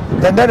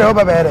then de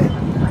oba bere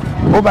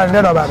oba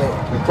nde no ba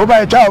be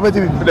oba twa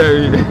obeti bi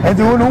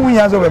enti wonu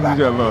hunya so beba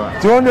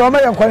ti wonu o ma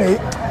yan kwale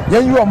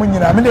yan yi o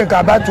munyina me de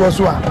ka ba to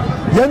so a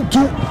yan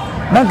tu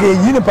na ga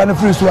yi ni pa na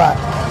free so a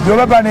yo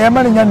baba na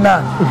yema ni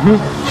nyanna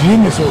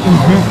yini so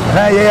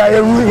na ye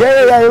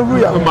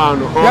ya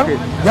mano okay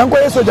yan ko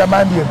yeso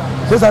jamandi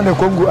se san de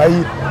Congo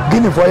ayi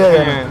Guinea for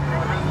ye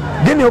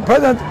Guinea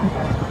president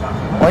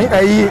oyin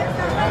ayi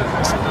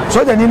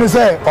so de ni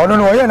say ono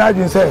no ye na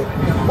adwin say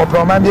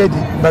oproma bi edi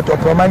but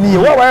oproma ni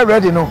we were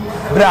ready no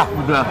bra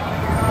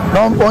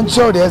no on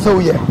show de say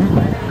we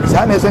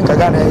sa na sen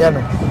kaga na ye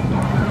no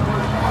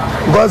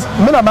because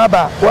me na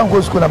maba wan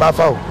go school na ma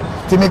fa o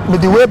ti me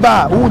the way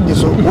ba who ni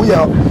so we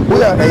are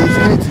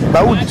security ba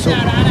who ni so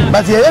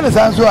but ye ne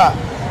san so a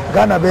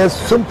Ghana be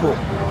simple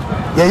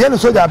ye ne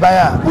soja ban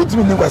a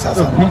utimi ni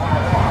kwasasa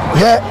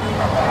ye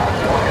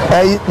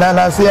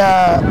na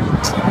sia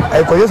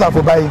ai ko yesa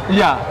fo bai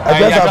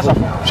agasa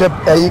chef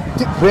ai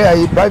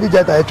private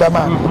jet ai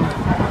chama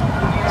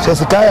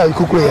sesikaya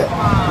ikukure ye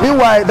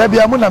meanwhile da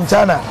bia mu nam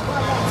chana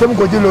sem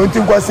ko jilo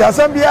ntin kwasi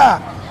asam bia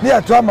ni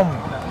atama mu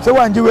se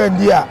wanji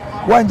wendi a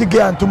wanji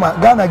ge antuma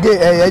Ghana ge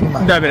edima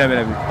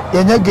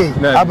yenye ge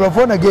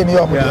abrofo na ge ni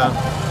yo mu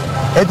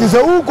it is a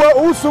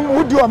usum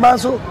udi o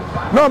manso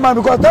no man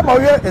because them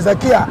oye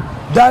Ezekiel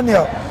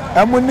Daniel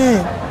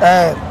amuni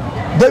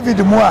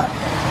David Moa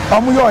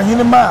omu yo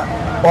hini ma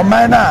o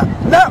man na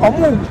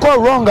omu ko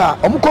wronga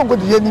omu ko ngo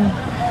de ni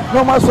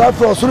no ma so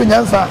afro suru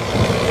nyansa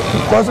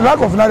because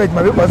lack of knowledge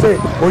my people say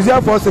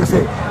Hosea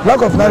 4:6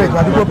 lack of knowledge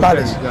my people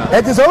perish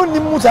it is only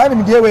musa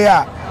ni de we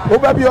a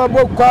obabi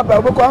obo kwa ba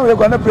obo kwa we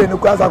kwa na pray no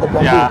kwa sa ko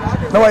pombo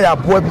na wa ya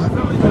boa bi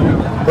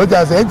o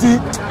ja say enti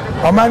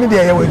o man ni de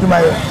ye we duma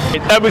ye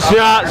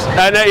Abusia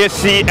na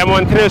yesi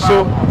emontre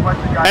so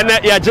na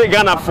ya je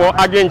Ghana for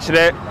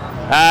agwenkyere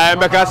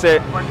meka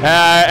se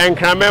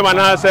enkrame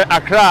mana se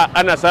Accra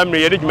ana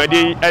samre ye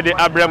dwumade de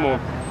abramo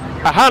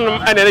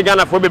ahanum ana ne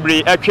Ghana for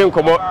bebre atwe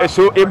nkomo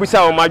so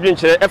ebusa o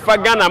madwenkyere efa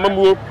Ghana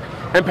mamuo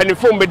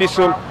empanifo mbedi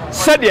so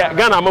sadia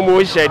Ghana mamuo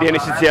hyede ne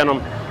sitie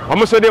no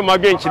omo so de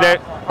madwenkyere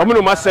omo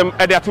no masem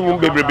de atumum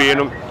bebrebe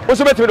no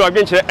oso betime de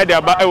madwenkyere de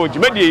aba e wo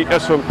dwumade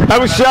eso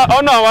abusia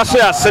ona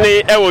wase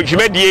asene e wo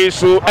dwumade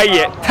so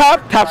eye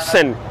tap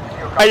sen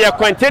eye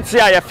quantity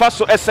a ye fa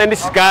so esende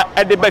sika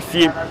de ba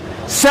fie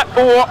se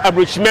wo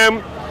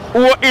abrochimam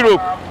wo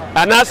Europe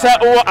anasa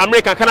wo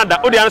America Canada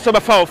odi an so ba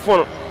fa wo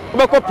phone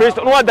wo ko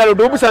president no wadalo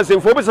do busan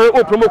semfo obusan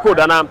o promo code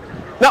ana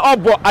na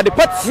obo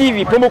adepa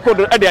TV promo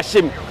code e de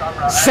ahyem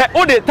se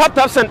wo de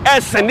tap sen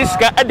esende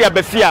sika de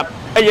aba fie a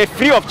eye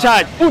free of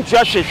charge untu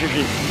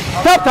ahwehwehwe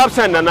tap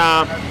sen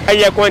na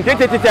eye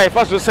quantity a ye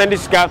fa so sende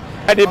sika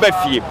de ba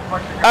fie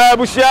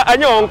abusia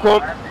anya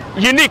onko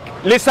unique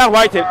Lisa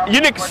White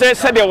unique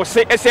said they will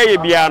say essay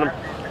biano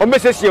o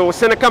message you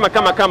send kama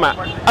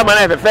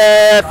amana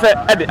fe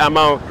edi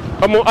amount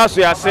omo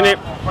aso ya sene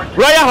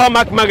Royal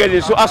Hallmark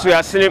magazine so aso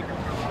ya sene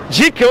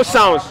GQ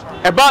Sounds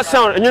eba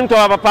sound nyumto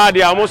papa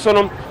dia omo so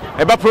no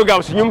eba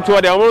programs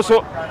nyumto dia omo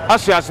so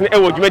aso asne e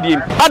wo dwumadi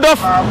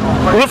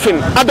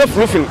Adolf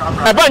roofing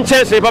eba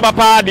nchense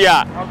papa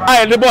dia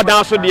a de board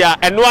down so dia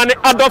eno ane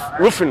Adolf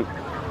roofing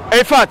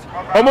in fact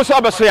almost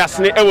abeso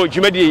yasne e wo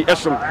dwumadi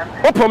esom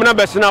opom na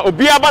besena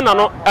obi abana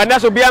no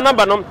anaso obi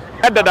anamba no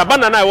edada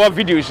bana na e wo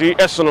videos yi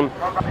esom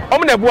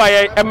omo na bua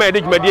ye e ma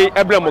de dwumadi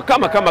eblemo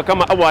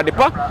kama awade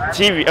pa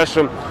TV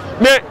esom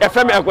me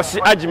FM akwasi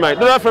agimai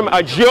do FM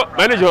agio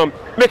manager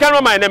me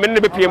kan ma na me ne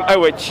be PM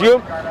awa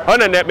chio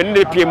ona na me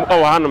ne PM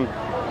o hanom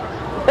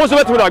ozo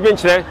betu do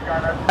agbenkyere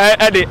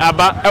de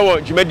aba ewo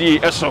dwumadi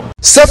eso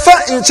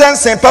sefa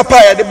inchansen papa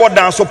ya de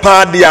bodan so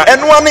paadia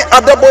eno ane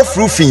adabo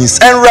roofings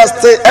and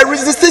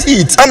resist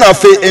heat and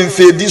afe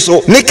enfedi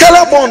so ni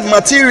color bond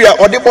material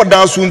or de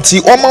bodan so nti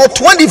o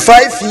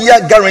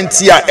 25-year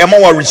guarantee a ema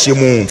wa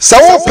rechemu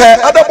sawo pe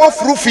adabo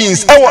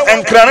roofings ewo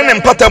enkrane ne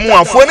mpatamu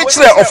afo ni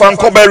kire of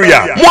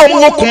ankoberia mo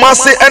amwo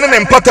kumase ene ne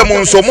mpatamu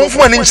nso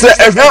momfo ani kire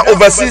ehwa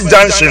overseas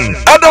junction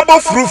adabo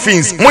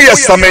roofings mo ye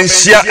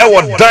samenhia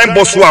ewo dan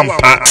boso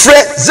ampa Fre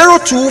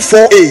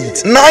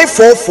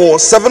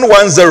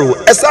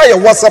 0248-944-710 Esaya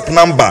WhatsApp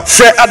number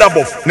Fre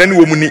Adabof nani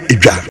wo muni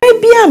edwa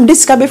Biam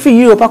this ka be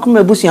free Europe akoma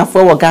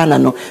abusuafo wo Ghana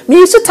no me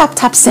use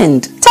tap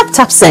send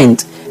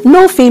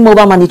no fee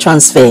mobile money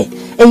transfer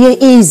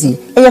easy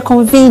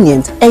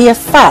convenient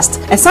fast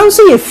and sounds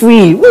so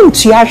free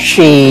won't you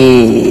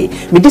hwe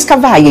me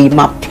discover ye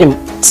mapim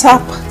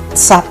tap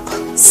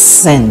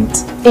send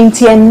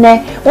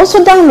Intienne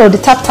also download the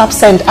tap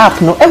send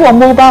app no ever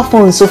mobile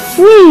phone so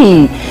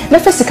free na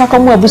fesika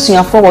komo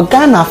abusuafo wo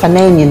Ghana fa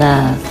na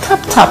nyina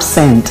tap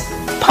send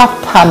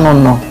papa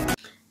no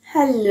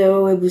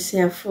hello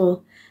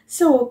abusuafo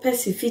so wo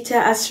pesi feature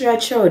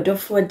asracha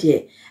odofo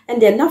de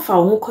and then nafa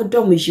ho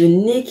kodom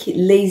unique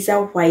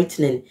laser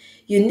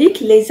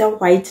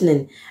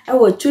whitening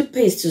our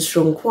toothpaste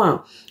stronko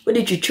a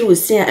odi twitwi wo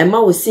sin a ema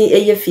wo sin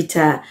eye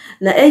fita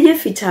na eye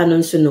fita no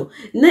nso no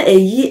na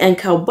eyi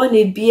enka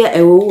bone bia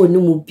ewo wo no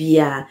mu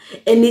bia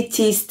any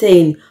tea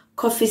stain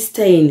coffee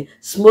stain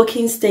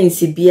smoking stain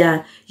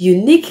sibia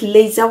unique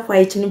laser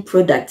whitening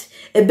product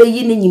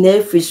ebeyi ni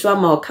nyina free so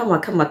ama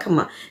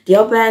kama de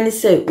oba ni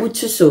say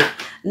wutu so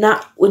na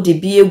odi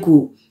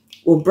biegu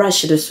o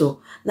brush do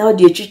so na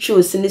odi twitwi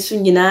wo sin so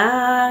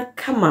nyina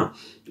kama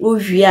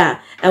Uvia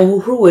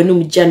and who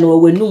wenum Jano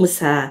wenum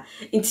sa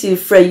into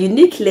for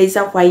unique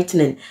laser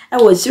whitening.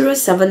 I was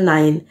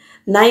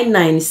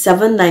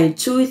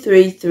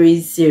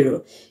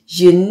 079-9979-2330.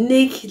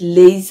 Unique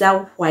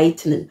laser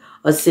whitening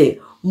or say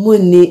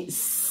Muni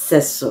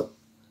Seso.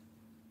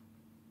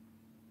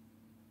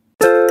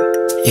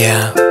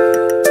 Yeah,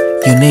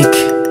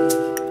 unique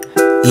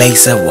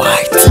laser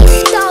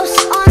whitening.